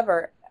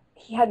 However,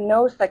 he had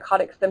no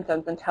psychotic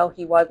symptoms until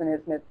he was in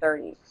his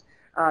mid-30s.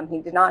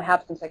 He did not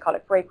have some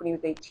psychotic break when he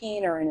was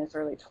 18 or in his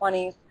early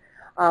 20s.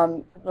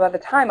 By the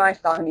time I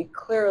saw him, he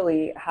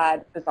clearly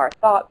had bizarre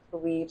thoughts,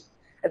 beliefs.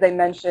 As I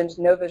mentioned,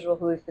 no visual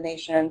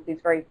hallucinations, these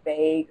very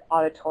vague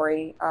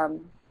auditory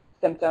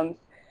symptoms.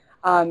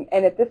 And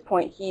at this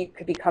point, he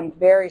could become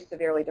very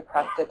severely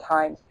depressed at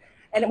times.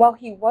 And while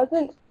he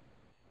wasn't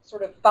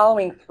sort of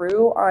following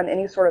through on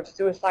any sort of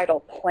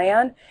suicidal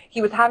plan,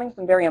 he was having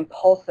some very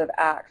impulsive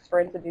acts. For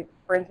instance,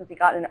 he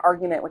got in an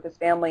argument with his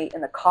family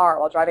in the car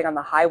while driving on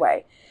the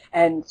highway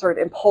and sort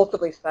of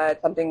impulsively said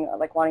something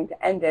like wanting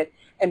to end it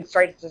and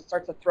starts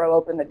to throw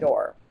open the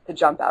door to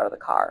jump out of the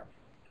car.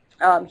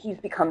 He's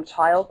become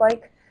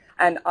childlike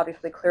and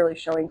obviously clearly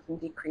showing some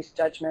decreased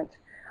judgment.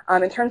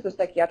 In terms of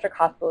psychiatric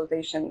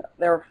hospitalization,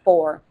 there were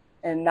 4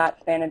 in that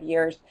span of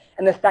years,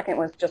 and the second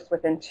was just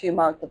within 2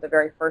 months of the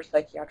very first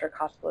psychiatric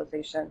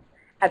hospitalization.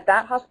 At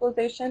that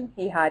hospitalization,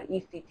 he had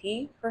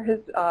ECT for his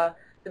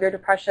severe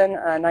depression,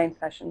 9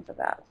 sessions of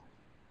that.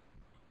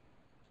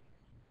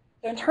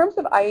 So in terms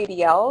of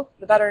IADL,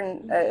 the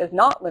veteran is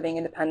not living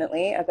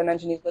independently. As I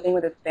mentioned, he's living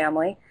with his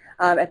family.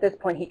 At this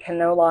point, he can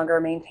no longer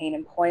maintain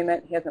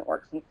employment. He hasn't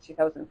worked since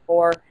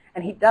 2004,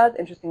 and he does,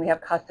 interestingly, have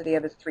custody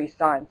of his 3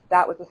 sons.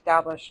 That was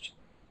established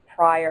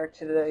prior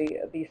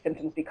to these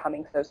symptoms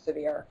becoming so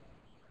severe.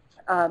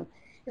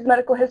 His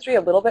medical history,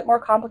 a little bit more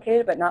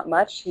complicated, but not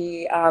much.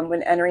 He,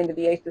 when entering the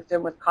VA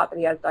system, was caught that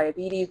he has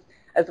diabetes,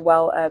 as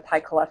well as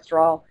high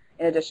cholesterol,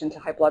 in addition to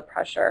high blood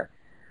pressure.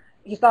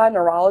 He saw a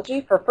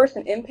neurology for first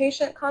an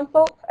inpatient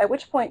consult, at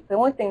which point the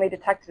only thing they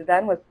detected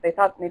then was they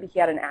thought maybe he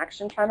had an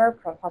action tremor,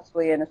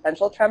 possibly an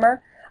essential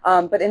tremor.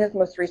 But in his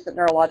most recent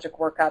neurologic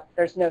workup,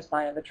 there's no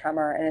sign of a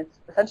tremor, and it's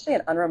essentially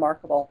an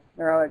unremarkable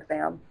neuro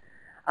exam.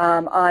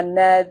 On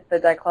meds, the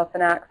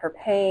diclofenac for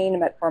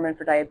pain, metformin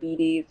for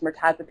diabetes,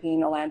 mirtazapine,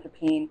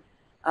 olanzapine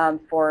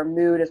for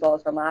mood, as well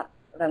as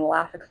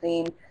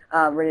venlafaxine,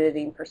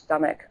 ranitidine for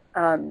stomach.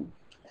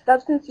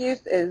 Substance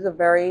use is a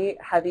very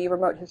heavy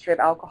remote history of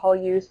alcohol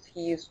use. He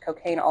used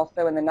cocaine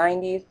also in the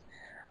 90s.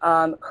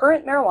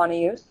 Current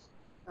marijuana use,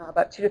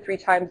 about 2 to 3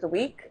 times a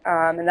week,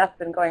 and that's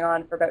been going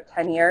on for about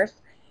 10 years.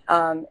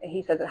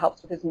 He says it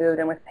helps with his mood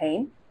and with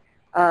pain,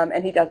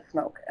 and he does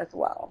smoke as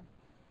well.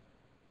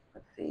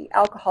 Let's see.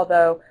 Alcohol,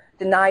 though,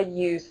 denied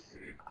use.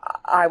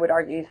 I would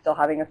argue he's still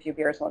having a few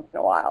beers once in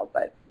a while,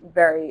 but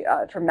very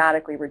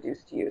dramatically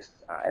reduced use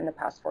in the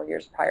past 4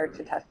 years prior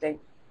to testing.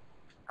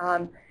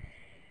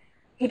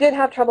 He did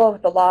have trouble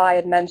with the law. I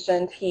had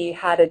mentioned he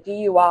had a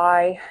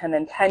DUI, and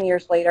then 10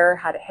 years later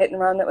had a hit and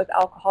run that was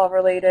alcohol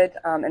related,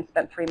 and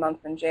spent 3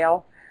 months in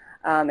jail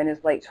in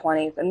his late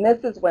 20s. And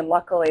this is when,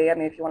 luckily, I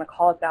mean, if you want to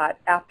call it that,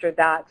 after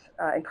that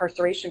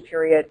incarceration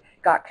period,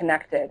 got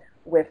connected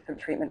with some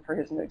treatment for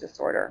his mood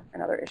disorder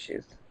and other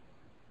issues.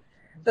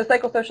 So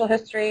psychosocial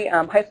history,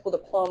 high school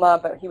diploma,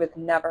 but he was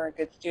never a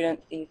good student,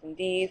 C's and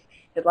D's.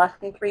 Did less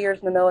than 3 years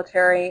in the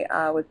military,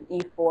 was an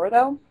E4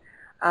 though,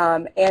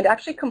 and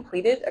actually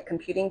completed a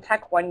computing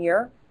tech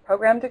 1-year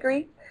program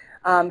degree.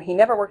 He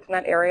never worked in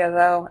that area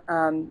though.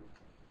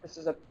 This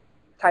was a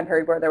time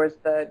period where there was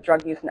the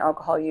drug use and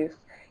alcohol use.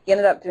 He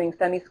ended up doing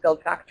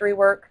semi-skilled factory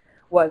work,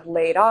 was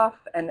laid off,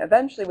 and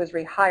eventually was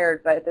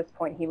rehired, but at this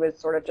point he was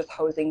sort of just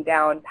hosing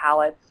down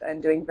pallets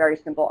and doing very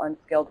simple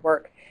unskilled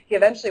work. He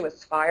eventually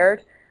was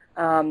fired.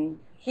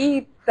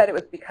 He said it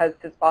was because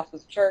his boss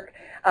was a jerk,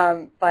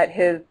 but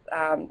his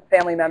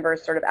family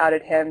members sort of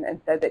outed him and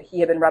said that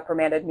he had been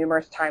reprimanded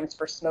numerous times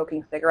for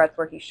smoking cigarettes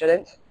where he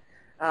shouldn't,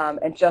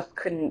 and just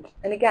couldn't.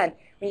 And again,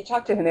 when you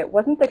talk to him, it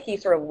wasn't that he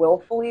sort of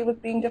willfully was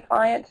being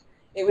defiant.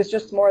 It was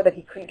just more that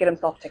he couldn't get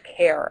himself to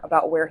care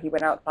about where he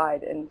went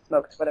outside and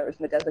smoked, whether it was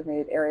in the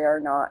designated area or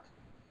not.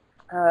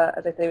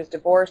 As I say, he was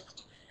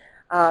divorced.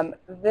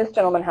 This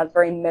gentleman has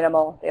very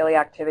minimal daily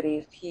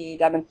activities. He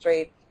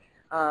demonstrates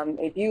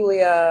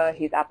abulia,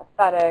 he's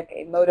apathetic,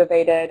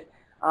 amotivated,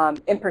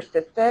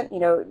 impersistent. You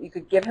know, you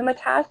could give him a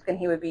task and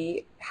he would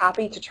be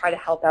happy to try to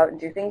help out and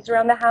do things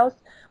around the house,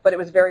 but it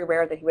was very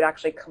rare that he would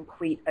actually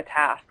complete a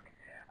task.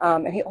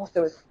 And he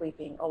also was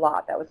sleeping a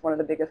lot. That was one of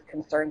the biggest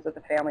concerns of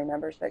the family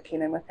members that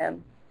came in with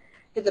him.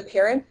 His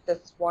appearance,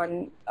 this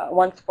one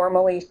once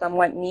formerly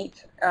somewhat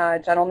neat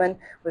gentleman,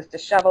 was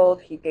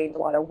disheveled. He gained a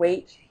lot of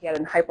weight. He had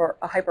a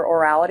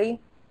hyperorality,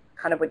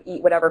 kind of would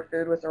eat whatever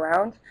food was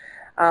around.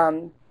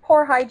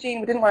 Poor hygiene.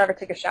 We didn't want to ever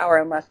take a shower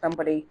unless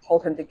somebody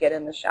told him to get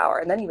in the shower,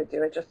 and then he would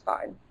do it just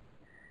fine.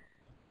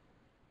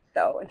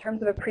 So in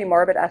terms of a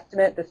pre-morbid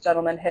estimate, this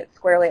gentleman hit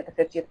squarely at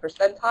the 50th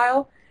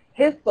percentile.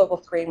 His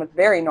global screen was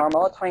very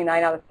normal,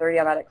 29 out of 30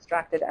 on that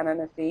extracted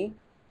MMSE.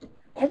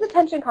 His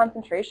attention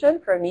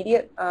concentration for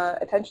immediate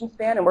attention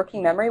span and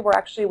working memory were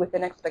actually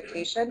within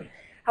expectation.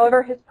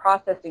 However, his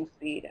processing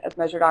speed, as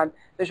measured on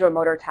visual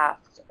motor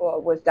tasks,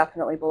 was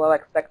definitely below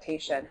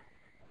expectation.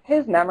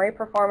 His memory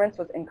performance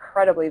was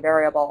incredibly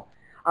variable.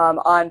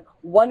 On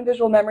one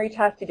visual memory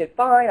test, he did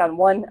fine.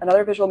 On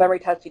another visual memory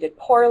test, he did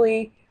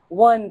poorly.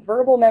 One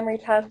verbal memory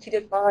test, he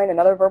did fine.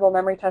 Another verbal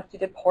memory test, he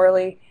did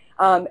poorly.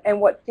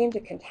 And what seemed to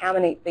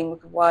contaminate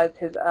things was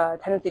his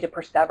tendency to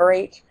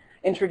perseverate,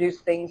 introduce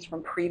things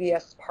from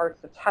previous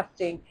parts of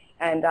testing,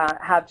 and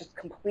have just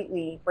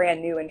completely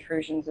brand new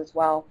intrusions as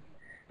well.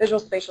 Visual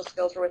spatial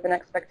skills were within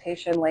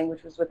expectation,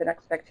 language was within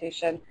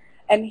expectation,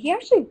 and he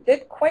actually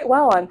did quite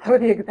well on some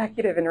of the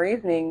executive and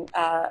reasoning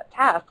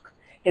tasks.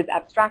 His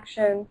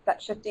abstraction,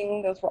 set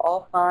shifting, those were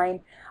all fine.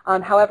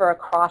 However,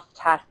 across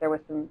tests, there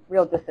was some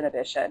real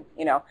disinhibition.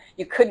 You know,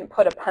 you couldn't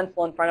put a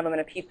pencil in front of him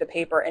and a piece of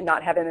paper and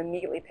not have him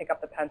immediately pick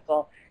up the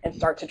pencil and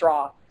start to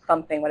draw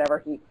something,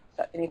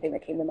 anything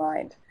that came to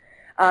mind.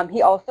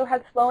 He also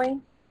had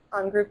slowing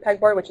on groove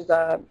pegboard, which is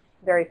a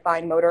very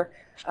fine motor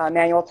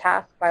manual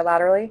task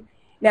bilaterally.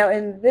 Now,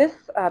 in this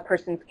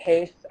person's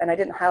case, and I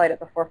didn't highlight it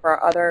before for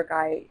our other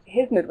guy,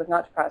 his mood was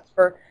not depressed.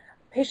 For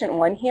patient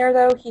 1 here,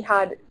 though, he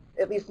had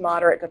at least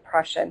moderate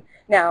depression.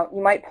 Now, you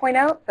might point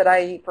out that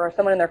for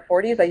someone in their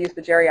 40s, I used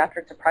the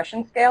geriatric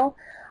depression scale.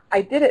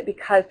 I did it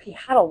because he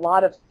had a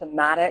lot of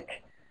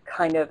somatic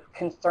kind of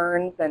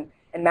concerns and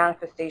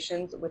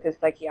manifestations with his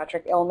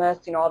psychiatric illness,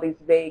 you know, all these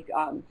vague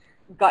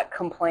gut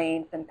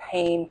complaints and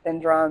pain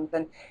syndromes.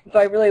 And so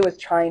I really was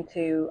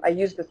I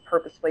used this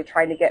purposefully,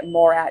 trying to get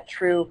more at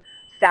true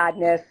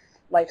sadness,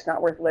 life's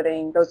not worth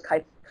living, those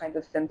kinds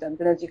of symptoms.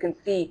 And as you can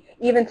see,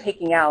 even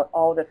taking out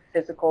all the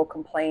physical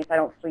complaints, I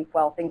don't sleep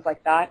well, things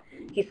like that,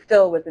 he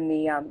still was in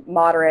the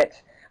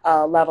moderate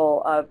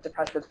level of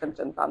depressive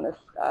symptoms on this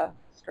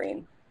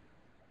screen.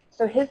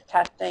 So his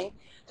testing,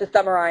 to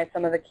summarize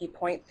some of the key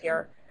points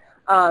here.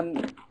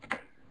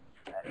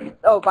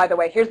 Oh, by the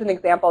way, here's an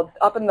example.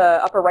 Up in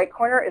the upper right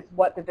corner is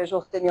what the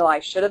visual stimuli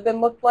should have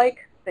been looked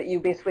like, that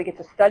you basically get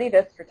to study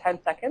this for 10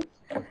 seconds.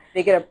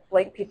 They get a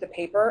blank piece of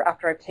paper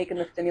after I've taken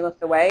the stimulus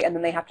away, and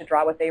then they have to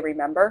draw what they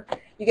remember.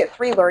 You get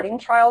 3 learning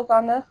trials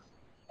on this,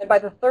 and by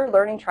the 3rd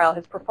learning trial,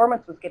 his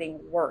performance was getting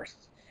worse.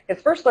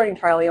 His first learning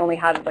trial, he only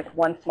had like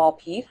 1 small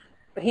piece,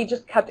 but he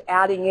just kept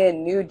adding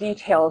in new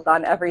details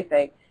on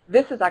everything.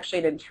 This is actually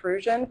an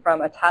intrusion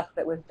from a test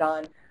that was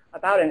done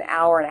about an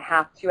hour and a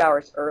half, 2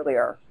 hours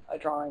earlier, a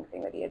drawing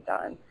thing that he had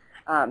done.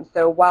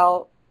 So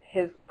while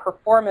his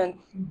performance,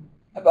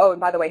 oh, and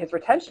by the way, his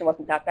retention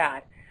wasn't that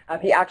bad.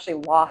 He actually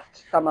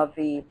lost some of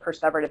the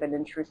perseverative and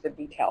intrusive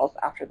details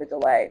after the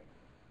delay.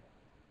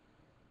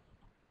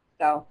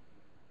 So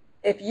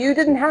if you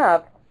didn't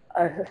have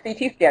a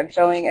CT scan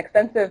showing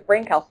extensive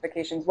brain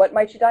calcifications, what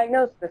might you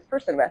diagnose this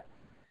person with?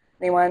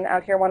 Anyone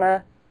out here want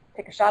to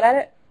take a shot at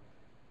it?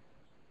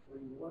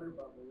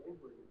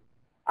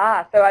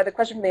 So the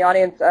question from the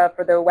audience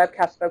for the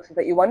webcast folks is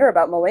that you wonder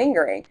about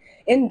malingering.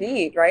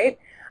 Indeed, right?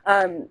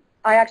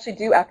 I actually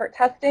do effort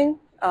testing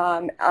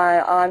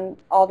on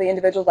all the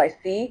individuals I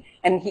see,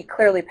 and he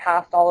clearly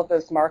passed all of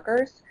those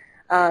markers.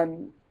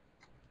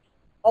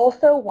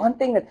 Also, one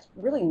thing that's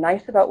really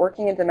nice about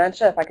working in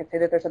dementia, if I could say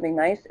that there's something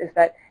nice, is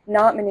that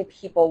not many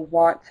people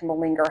want to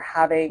malinger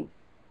having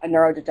a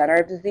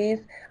neurodegenerative disease.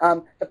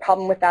 The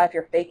problem with that, if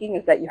you're faking,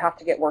 is that you have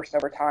to get worse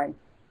over time,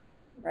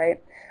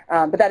 right?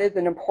 But that is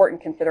an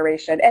important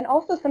consideration. And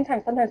also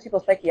sometimes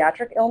people's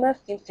psychiatric illness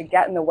seems to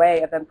get in the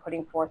way of them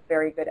putting forth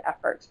very good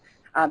effort.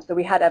 So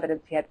we had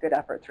evidence he had good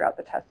effort throughout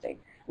the testing.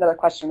 Another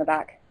question in the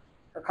back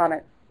or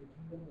comment.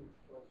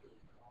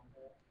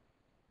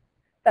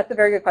 That's a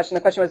very good question.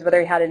 The question was whether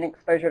he had an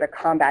exposure to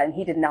combat, and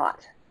he did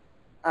not.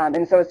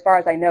 And so as far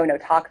as I know, no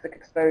toxic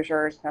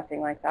exposures,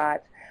 nothing like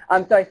that.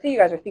 So I see you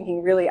guys are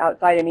thinking really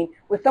outside. I mean,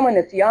 with someone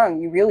that's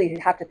young, you really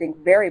have to think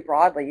very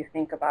broadly. You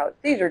think about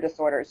seizure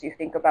disorders, you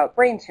think about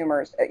brain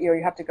tumors, you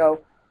have to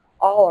go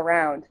all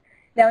around.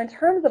 Now, in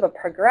terms of a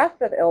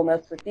progressive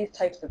illness with these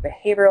types of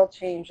behavioral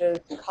changes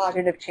and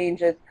cognitive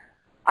changes,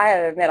 I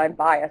have to admit I'm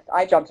biased.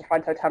 I jumped to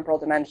frontotemporal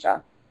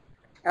dementia.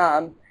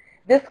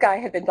 This guy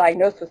had been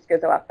diagnosed with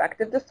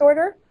schizoaffective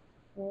disorder,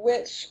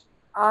 which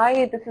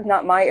this is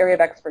not my area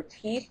of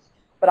expertise,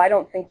 but I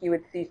don't think you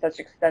would see such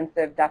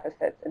extensive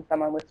deficits in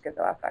someone with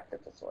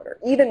schizoaffective disorder,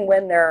 even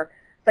when their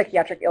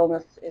psychiatric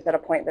illness is at a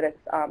point that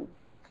it's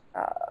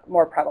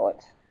more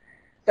prevalent.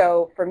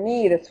 So for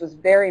me, this was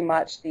very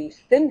much the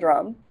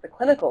syndrome, the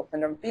clinical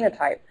syndrome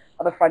phenotype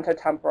of the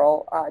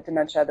frontotemporal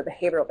dementia, the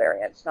behavioral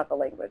variant, not the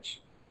language.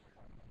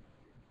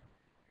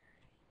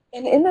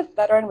 And in this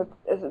veteran, with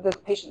this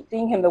patient,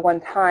 seeing him the one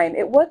time,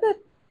 it was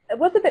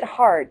a bit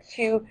hard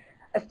to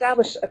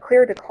establish a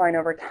clear decline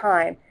over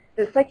time.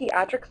 The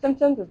psychiatric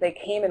symptoms, as they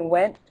came and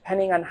went,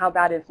 depending on how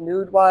bad his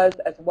mood was,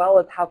 as well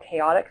as how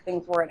chaotic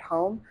things were at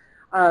home,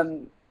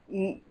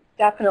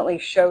 definitely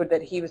showed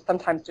that he was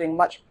sometimes doing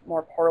much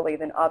more poorly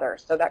than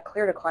others. So that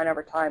clear decline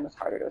over time was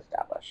harder to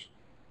establish.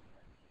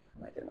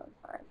 I did on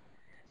time.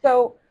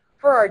 So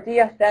for our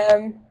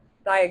DSM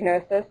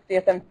diagnosis,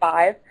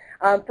 DSM-5,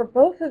 for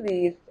both of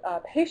these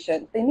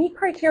patients, they meet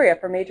criteria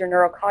for major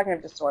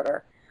neurocognitive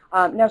disorder.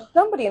 Now,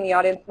 somebody in the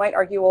audience might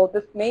argue, well,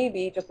 this may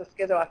be just a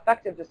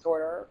schizoaffective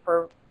disorder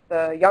for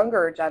the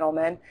younger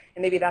gentleman,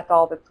 and maybe that's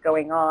all that's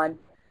going on.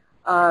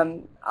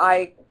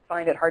 I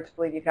find it hard to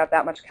believe you have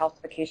that much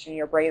calcification in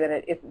your brain that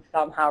it isn't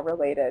somehow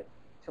related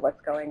to what's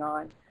going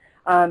on.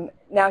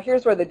 Now,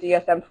 here's where the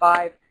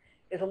DSM-5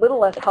 is a little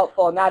less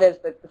helpful, and that is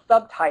that the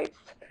subtypes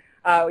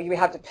you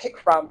have to pick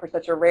from for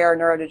such a rare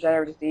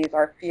neurodegenerative disease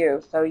are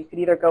few. So you could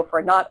either go for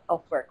a not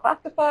elsewhere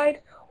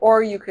classified,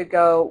 or you could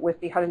go with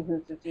the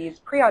Huntington's disease,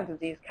 prion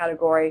disease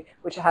category,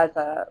 which has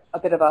a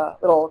bit of a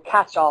little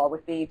catch-all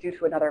with the due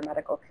to another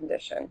medical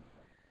condition.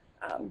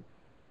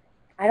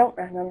 I don't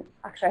remember,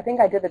 actually, I think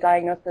I did the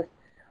diagnosis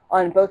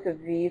on both of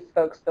these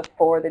folks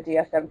before the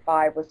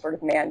DSM-5 was sort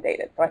of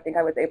mandated. So I think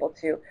I was able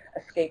to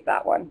escape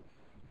that one.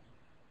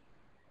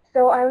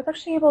 So I was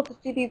actually able to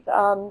see these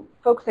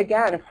folks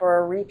again for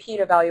a repeat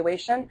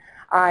evaluation.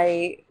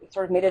 I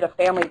sort of made it a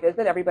family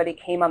visit. Everybody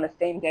came on the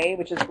same day,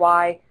 which is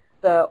why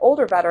the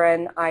older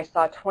veteran I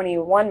saw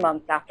 21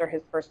 months after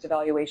his first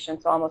evaluation,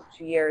 so almost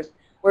 2 years,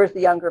 whereas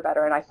the younger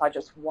veteran I saw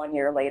just 1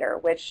 year later,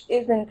 which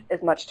isn't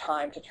as much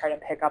time to try to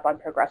pick up on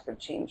progressive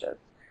changes.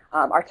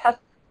 Our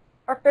tests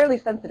are fairly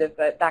sensitive,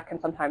 but that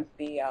can sometimes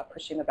be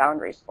pushing the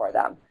boundaries for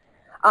them.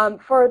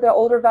 For the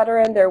older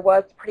veteran, there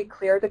was pretty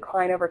clear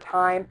decline over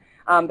time.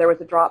 There was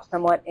a drop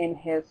somewhat in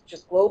his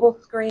just global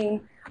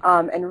screen,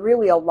 and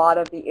really a lot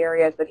of the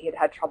areas that he had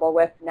had trouble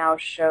with now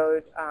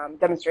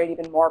demonstrated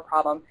even more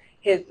problem.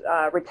 His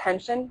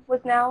retention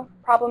was now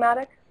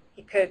problematic.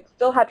 He could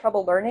still had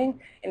trouble learning,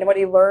 and what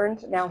he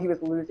learned, now he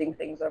was losing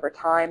things over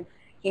time.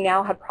 He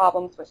now had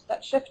problems with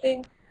set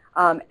shifting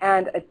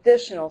and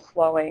additional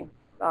slowing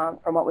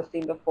from what was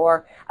seen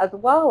before, as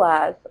well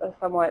as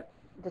somewhat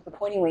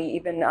disappointingly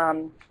even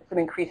some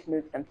increased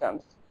mood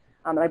symptoms.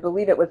 And I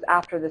believe it was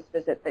after this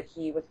visit that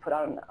he was put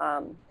on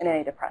an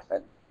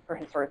antidepressant for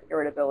his sort of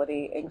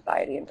irritability,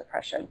 anxiety, and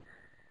depression.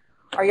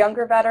 Our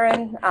younger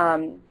veteran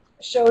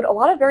showed a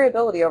lot of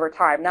variability over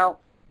time. Now,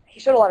 he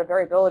showed a lot of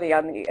variability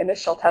on the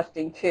initial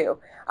testing too.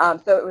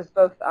 So it was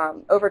both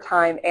over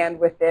time and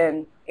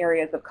within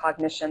areas of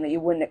cognition that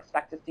you wouldn't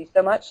expect to see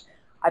so much.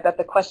 I bet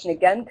the question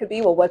again could be,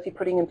 well, was he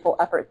putting in full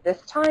effort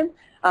this time?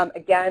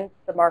 Again,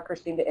 the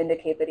markers seem to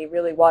indicate that he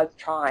really was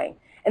trying.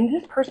 And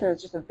this person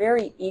is just a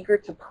very eager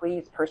to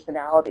please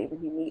personality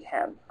when you meet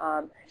him.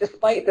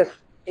 Despite this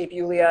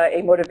abulia,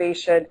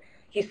 amotivation,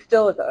 he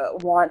still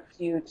wants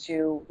you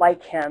to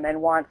like him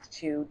and wants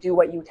to do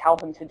what you tell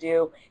him to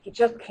do. He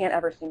just can't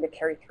ever seem to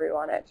carry through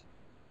on it.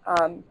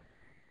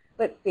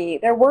 Let's see,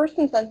 there were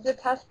some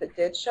sensitive tests that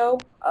did show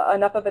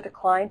enough of a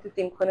decline to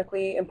seem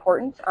clinically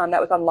important.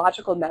 That was on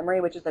logical memory,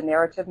 which is a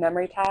narrative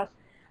memory task,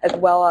 as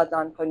well as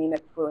on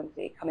phonemic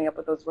fluency, coming up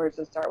with those words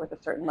that start with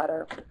a certain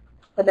letter.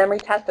 The memory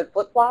test had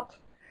flip-flopped.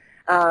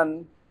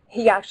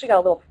 He actually got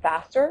a little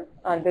faster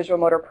on visual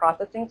motor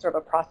processing, sort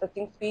of a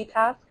processing speed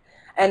task,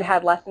 and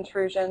had less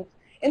intrusions.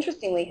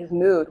 Interestingly, his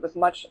mood was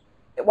much,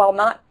 while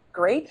not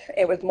great,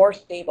 it was more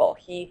stable.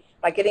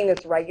 By getting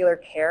this regular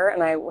care,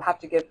 and I have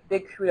to give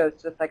big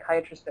kudos to the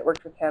psychiatrist that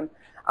worked with him,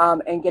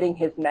 and getting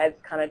his meds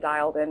kind of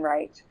dialed in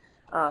right.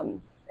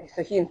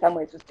 So he, in some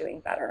ways, was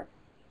doing better.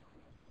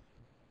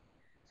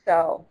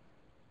 So,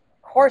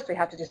 of course, we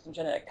have to do some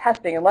genetic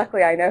testing, and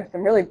luckily I know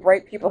some really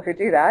bright people who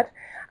do that.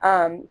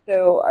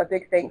 So a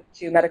big thanks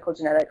to medical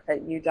genetics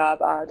at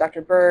UW,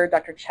 Dr. Bird,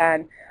 Dr.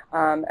 Chen,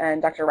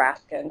 and Dr.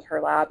 Raskin,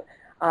 her lab.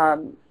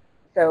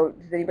 So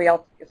is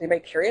anybody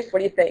curious? What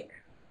do you think?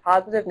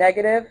 Positive,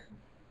 negative?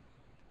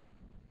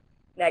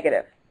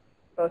 Negative,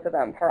 both of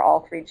them, for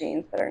all 3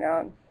 genes that are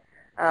known.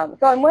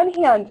 So on one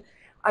hand,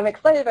 I'm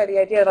excited by the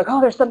idea of like,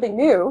 oh, there's something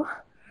new.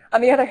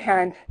 On the other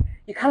hand,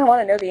 you kind of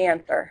want to know the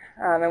answer,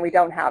 and we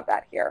don't have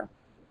that here.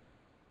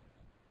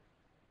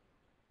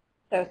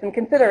 So some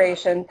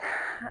considerations.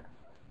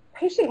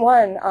 Patient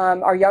 1,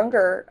 our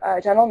younger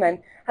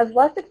gentleman, has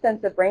less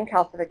extensive brain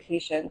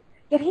calcification,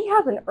 yet he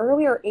has an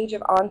earlier age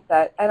of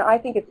onset, and I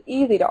think it's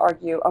easy to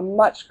argue a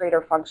much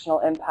greater functional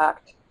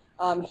impact.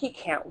 He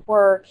can't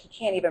work, he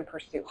can't even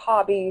pursue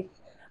hobbies.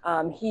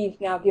 He's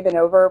now given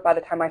over, by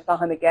the time I saw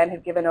him again,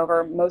 had given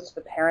over most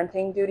of the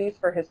parenting duties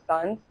for his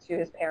sons to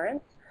his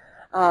parents.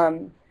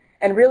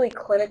 And really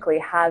clinically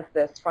has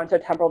this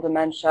frontotemporal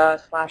dementia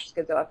 /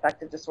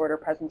 schizoaffective disorder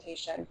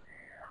presentation.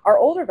 Our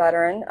older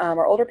veteran,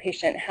 our older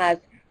patient, has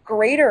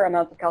greater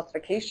amounts of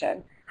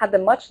calcification, had the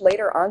much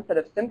later onset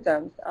of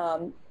symptoms,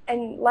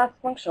 and less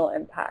functional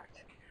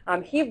impact.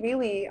 He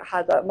really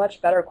has a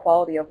much better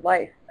quality of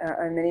life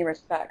in many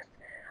respects.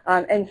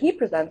 And he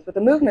presents with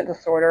a movement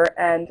disorder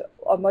and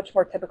a much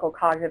more typical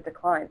cognitive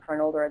decline for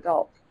an older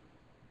adult.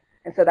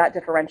 And so that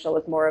differential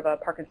is more of a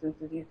Parkinson's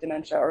disease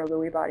dementia or a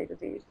Lewy body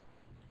disease.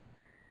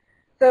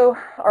 So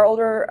our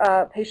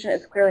older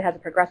patient clearly has a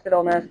progressive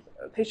illness.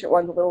 Patient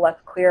 1's a little less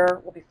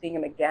clear. We'll be seeing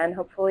him again,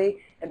 hopefully,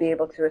 and be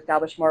able to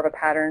establish more of a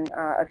pattern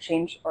of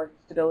change or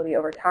stability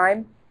over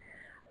time.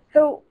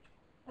 So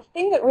the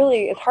thing that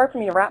really is hard for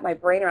me to wrap my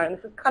brain around, and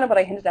this is kind of what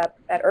I hinted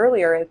at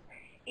earlier, is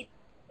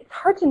it's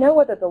hard to know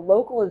whether the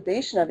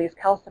localization of these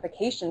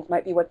calcifications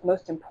might be what's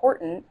most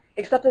important,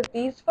 except that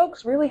these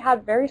folks really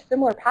have very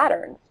similar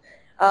patterns.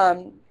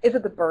 Is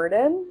it the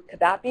burden? Could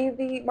that be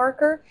the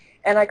marker?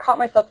 And I caught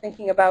myself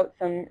thinking about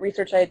some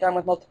research I had done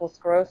with multiple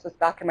sclerosis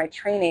back in my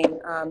training,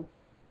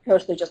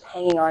 mostly just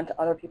hanging on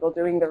to other people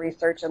doing the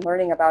research and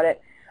learning about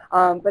it.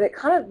 But it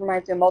kind of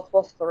reminds me of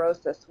multiple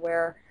sclerosis,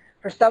 where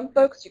for some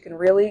folks you can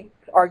really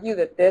argue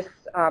that this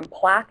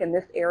plaque in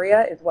this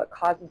area is what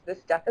causes this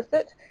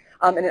deficit.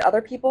 And in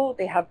other people,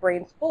 they have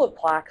brains full of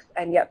plaques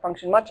and yet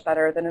function much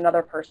better than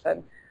another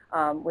person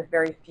with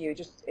very few.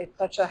 It's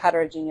such a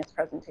heterogeneous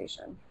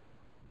presentation.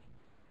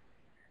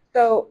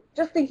 So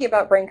just thinking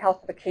about brain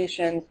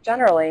calcifications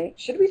generally,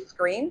 should we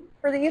screen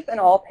for these in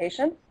all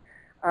patients?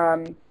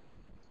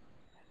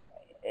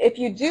 If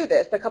you do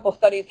this, a couple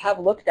studies have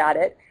looked at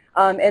it,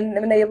 and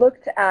when they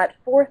looked at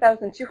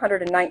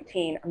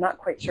 4,219, I'm not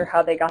quite sure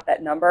how they got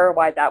that number,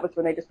 why that was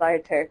when they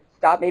decided to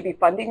stop. Maybe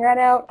funding ran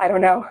out, I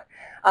don't know.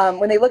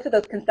 When they looked at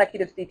those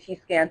consecutive CT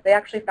scans, they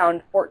actually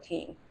found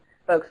 14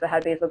 folks that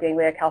had basal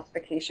ganglia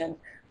calcification,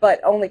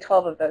 but only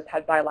 12 of those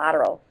had a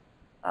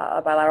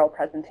bilateral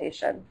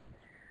presentation.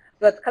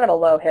 So that's kind of a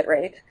low hit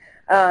rate.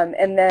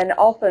 And then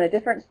also in a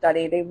different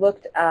study, they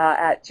looked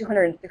at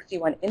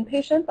 261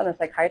 inpatients on a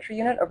psychiatry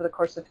unit over the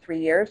course of 3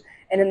 years.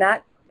 And in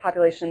that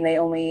population, they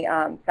only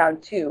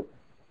found 2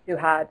 who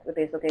had the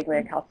basal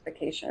ganglia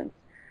calcifications.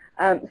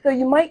 So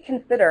you might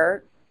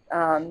consider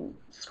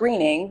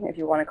screening, if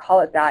you want to call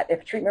it that,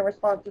 if treatment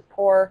response is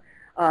poor,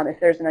 if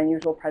there's an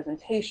unusual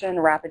presentation,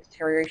 rapid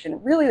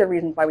deterioration, really the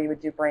reasons why we would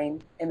do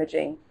brain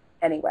imaging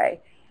anyway.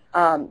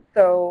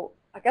 So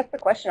I guess the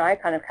question I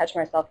kind of catch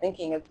myself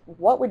thinking is,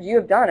 what would you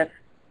have done if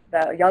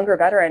the younger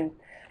veteran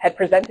had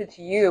presented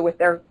to you with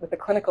the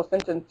clinical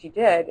symptoms he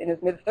did in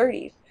his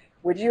mid-30s?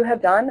 Would you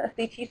have done a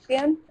CT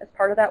scan as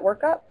part of that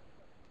workup?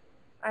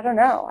 I don't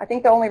know. I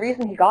think the only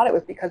reason he got it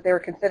was because they were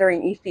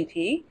considering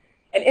ECT.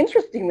 And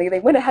interestingly,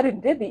 they went ahead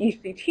and did the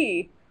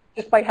ECT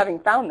despite having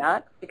found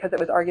that, because it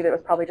was argued it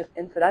was probably just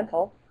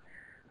incidental.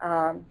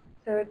 So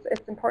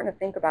it's important to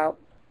think about.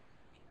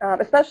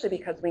 Especially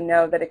because we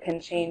know that it can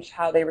change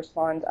how they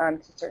respond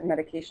to certain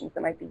medications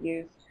that might be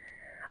used.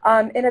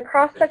 In a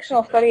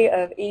cross-sectional study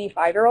of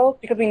 85-year-olds,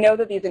 because we know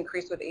that these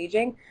increase with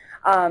aging,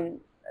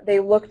 they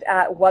looked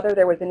at whether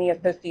there was any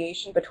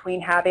association between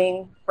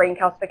having brain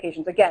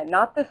calcifications. Again,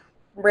 not this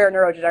rare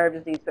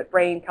neurodegenerative disease, but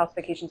brain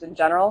calcifications in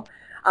general.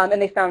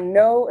 And they found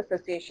no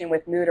association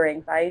with mood or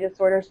anxiety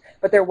disorders,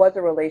 but there was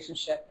a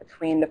relationship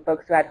between the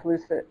folks who had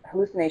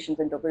hallucinations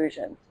and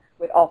delusions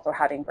with also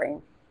having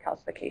brain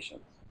calcifications.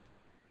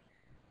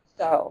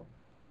 So,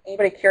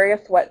 anybody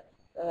curious what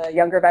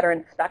younger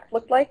veteran SPECT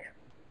looked like?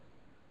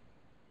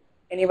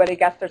 Anybody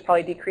guess there's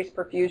probably decreased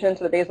perfusion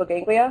to the basal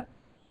ganglia?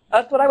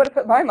 That's what I would have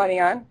put my money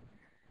on.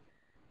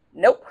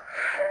 Nope.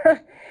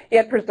 He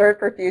had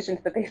preserved perfusion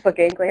to the basal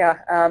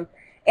ganglia.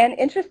 And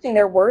interesting,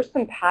 there were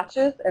some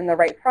patches in the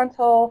right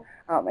frontal,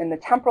 in the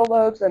temporal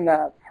lobes and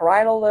the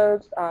parietal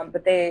lobes,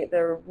 but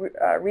the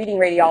reading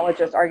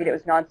radiologists argued it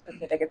was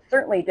nonspecific. It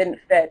certainly didn't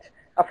fit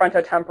a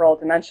frontotemporal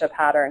dementia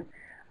pattern.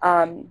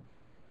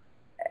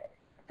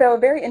 So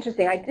very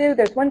interesting.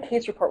 There's one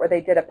case report where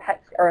they did a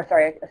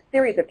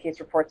series of case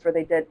reports where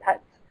they did PETs,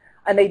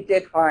 and they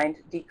did find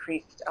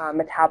decreased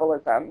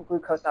metabolism,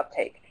 glucose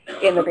uptake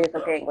in the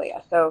basal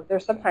ganglia. So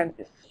there's sometimes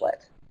this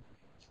split.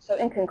 So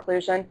in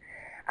conclusion,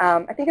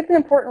 I think it's an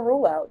important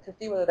rule out to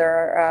see whether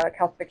there are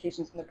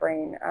calcifications in the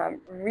brain.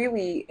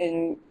 Really,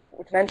 in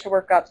dementia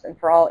workups and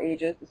for all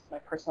ages, this is my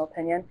personal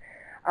opinion,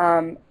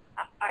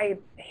 I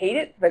hate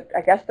it, but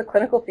I guess the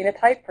clinical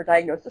phenotype for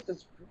diagnosis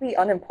is really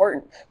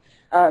unimportant.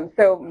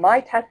 So my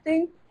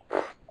testing,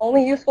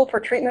 only useful for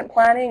treatment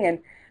planning and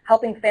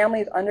helping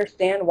families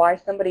understand why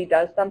somebody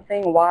does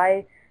something,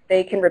 why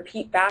they can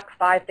repeat back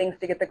 5 things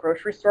to get the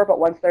grocery store, but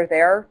once they're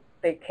there,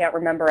 they can't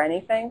remember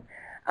anything.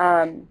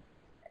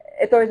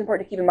 It's always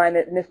important to keep in mind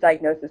that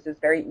misdiagnosis is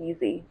very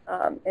easy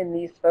in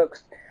these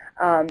folks.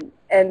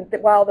 And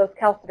while those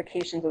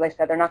calcifications, as I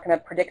said, they're not going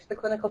to predict the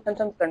clinical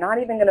symptoms, they're not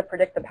even going to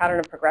predict the pattern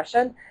of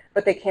progression,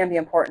 but they can be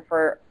important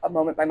for a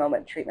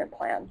moment-by-moment treatment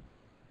plan.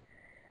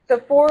 So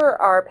for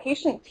our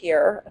patients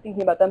here,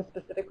 thinking about them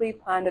specifically,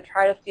 plan to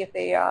try to see if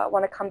they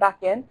want to come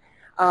back in.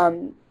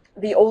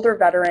 The older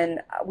veteran,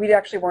 we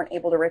actually weren't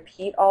able to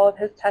repeat all of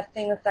his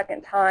testing the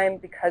second time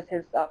because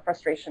his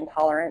frustration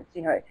tolerance,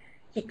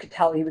 he could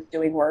tell he was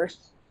doing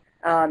worse.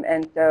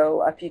 And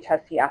so a few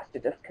tests he asked to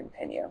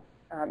discontinue.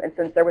 And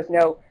since there was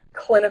no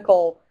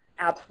clinical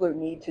absolute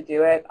need to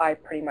do it, I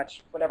pretty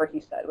much, whatever he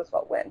said was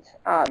what went.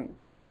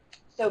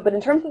 But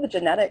in terms of the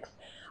genetics,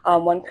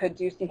 one could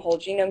do some whole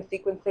genome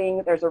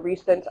sequencing. There's a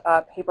recent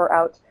paper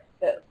out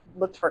that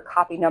looked for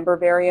copy number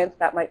variants.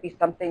 That might be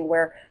something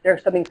where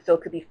there's something still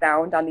could be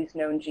found on these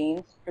known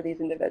genes for these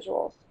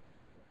individuals.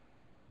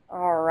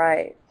 All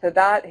right, so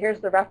here's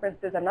the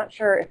references. I'm not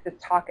sure if this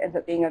talk ends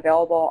up being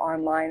available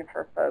online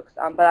for folks,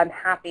 but I'm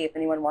happy if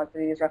anyone wants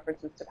any of these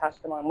references to pass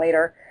them on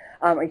later,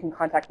 or you can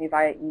contact me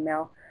via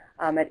email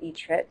at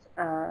etrit@uw.edu.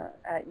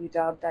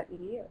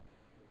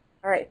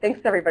 All right,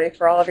 thanks everybody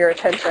for all of your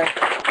attention.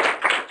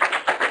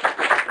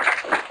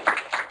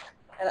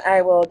 And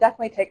I will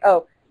definitely take,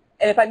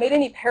 and if I made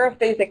any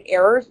paraphasic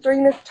errors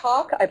during this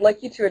talk, I'd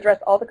like you to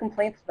address all the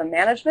complaints to the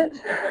management.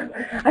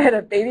 I had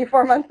a baby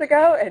 4 months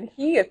ago, and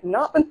he has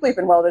not been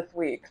sleeping well this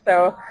week.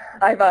 So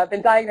I've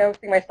been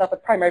diagnosing myself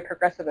with primary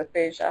progressive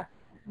aphasia.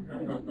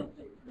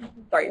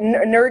 Sorry,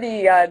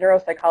 nerdy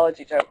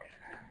neuropsychology joke.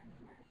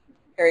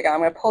 Here we go. I'm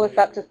going to pull this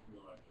up to.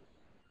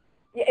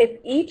 It's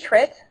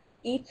etrit,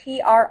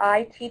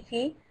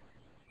 ETRITT,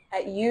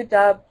 at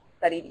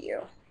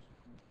uw.edu.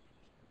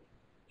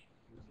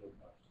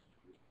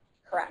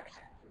 Correct.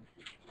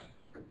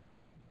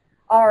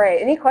 All right,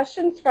 any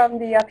questions from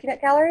the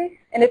peanut gallery?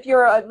 And if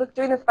you're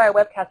doing this via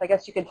webcast, I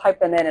guess you can type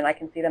them in and I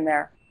can see them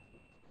there.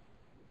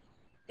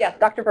 Yes,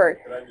 Dr. Bird.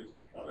 Could I just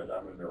comment?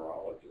 I'm a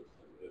neurologist,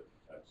 and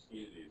I've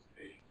seen these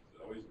patients. It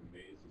always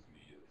amazes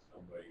me that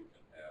somebody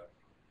can have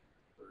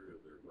a third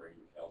of their brain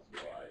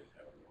calcified and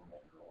have a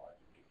normal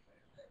neurologic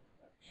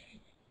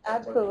exam.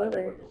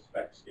 Absolutely. What the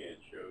SPECT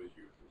scan shows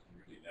you is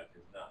really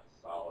not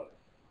solid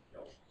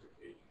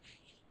calcification.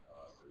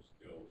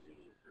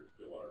 There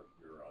still are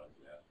neurons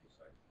and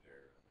astrocytes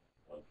there,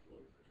 blood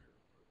flow there,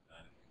 but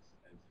not as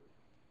extensive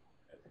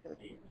as it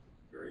seems.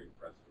 It's very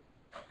impressive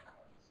on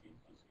CT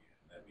scan.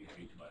 And that leads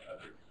me to my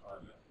other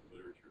comment. The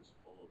literature is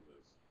full of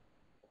this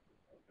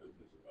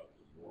business about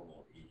the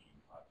normal aging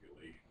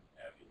population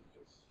having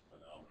this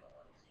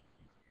phenomenon on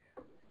CT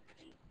scan,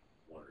 maybe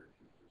 1 or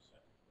 2%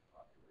 of the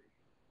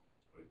population.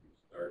 But if you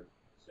start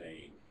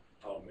saying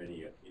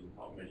in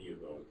how many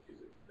of those is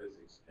it this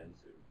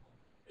extensive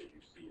as you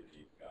see in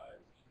these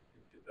guys,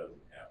 it doesn't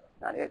happen.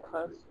 Not even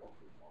close. What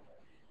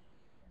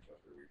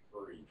they're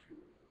referring to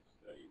in those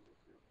studies is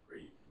a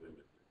pretty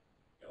limited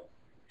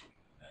calcification,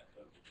 and that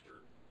does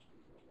occur in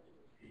normal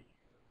aging.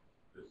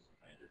 This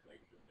kind of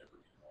thing should never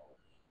be normal.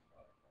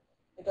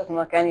 It doesn't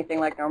look anything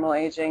like normal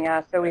aging.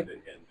 So we. And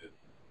the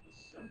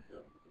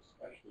symptoms,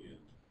 especially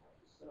in the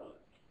son,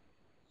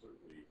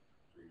 certainly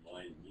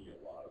remind me a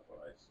lot of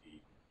what I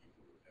see in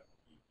people who have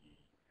TB.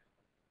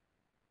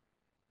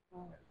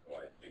 And so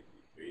I think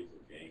the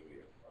basal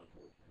ganglia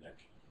frontal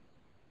connections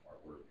are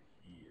where the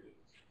key is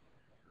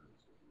in terms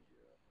of the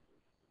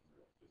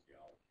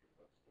neurophysiology of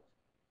what's going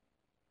on.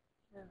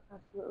 Yeah,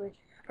 absolutely.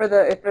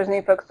 If there's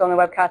any folks still on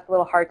the webcast, a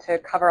little hard to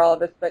cover all of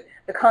this, but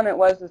the comment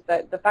was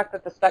that the fact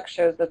that the spec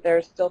shows that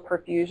there's still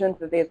perfusion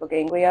to the basal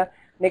ganglia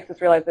makes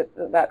us realize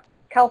that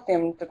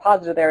calcium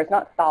deposited there is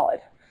not solid.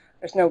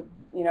 There's no,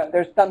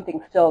 there's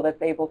something still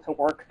that's able to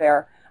work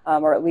there,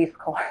 or at least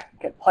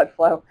get blood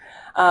flow.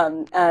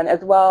 And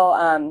as well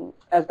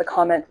as the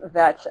comment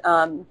that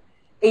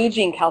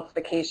aging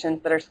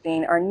calcifications that are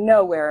seen are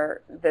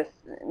nowhere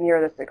near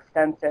this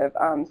extensive.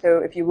 So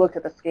if you look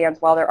at the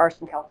scans, while there are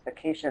some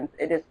calcifications,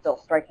 it is still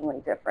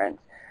strikingly different.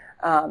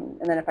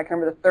 And then if I can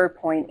remember, the third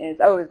point is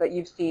that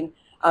you've seen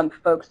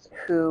folks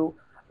who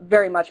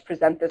very much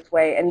present this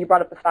way. And you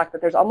brought up the fact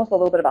that there's almost a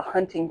little bit of a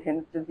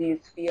Huntington's disease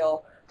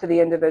feel to the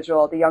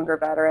individual, the younger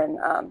veteran,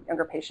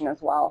 younger patient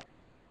as well,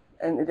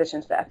 in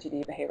addition to the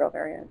FTD behavioral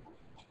variant.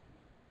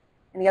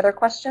 Any other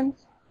questions?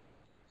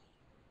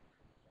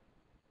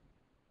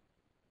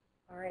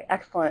 All right,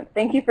 excellent.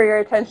 Thank you for your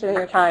attention and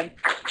your time.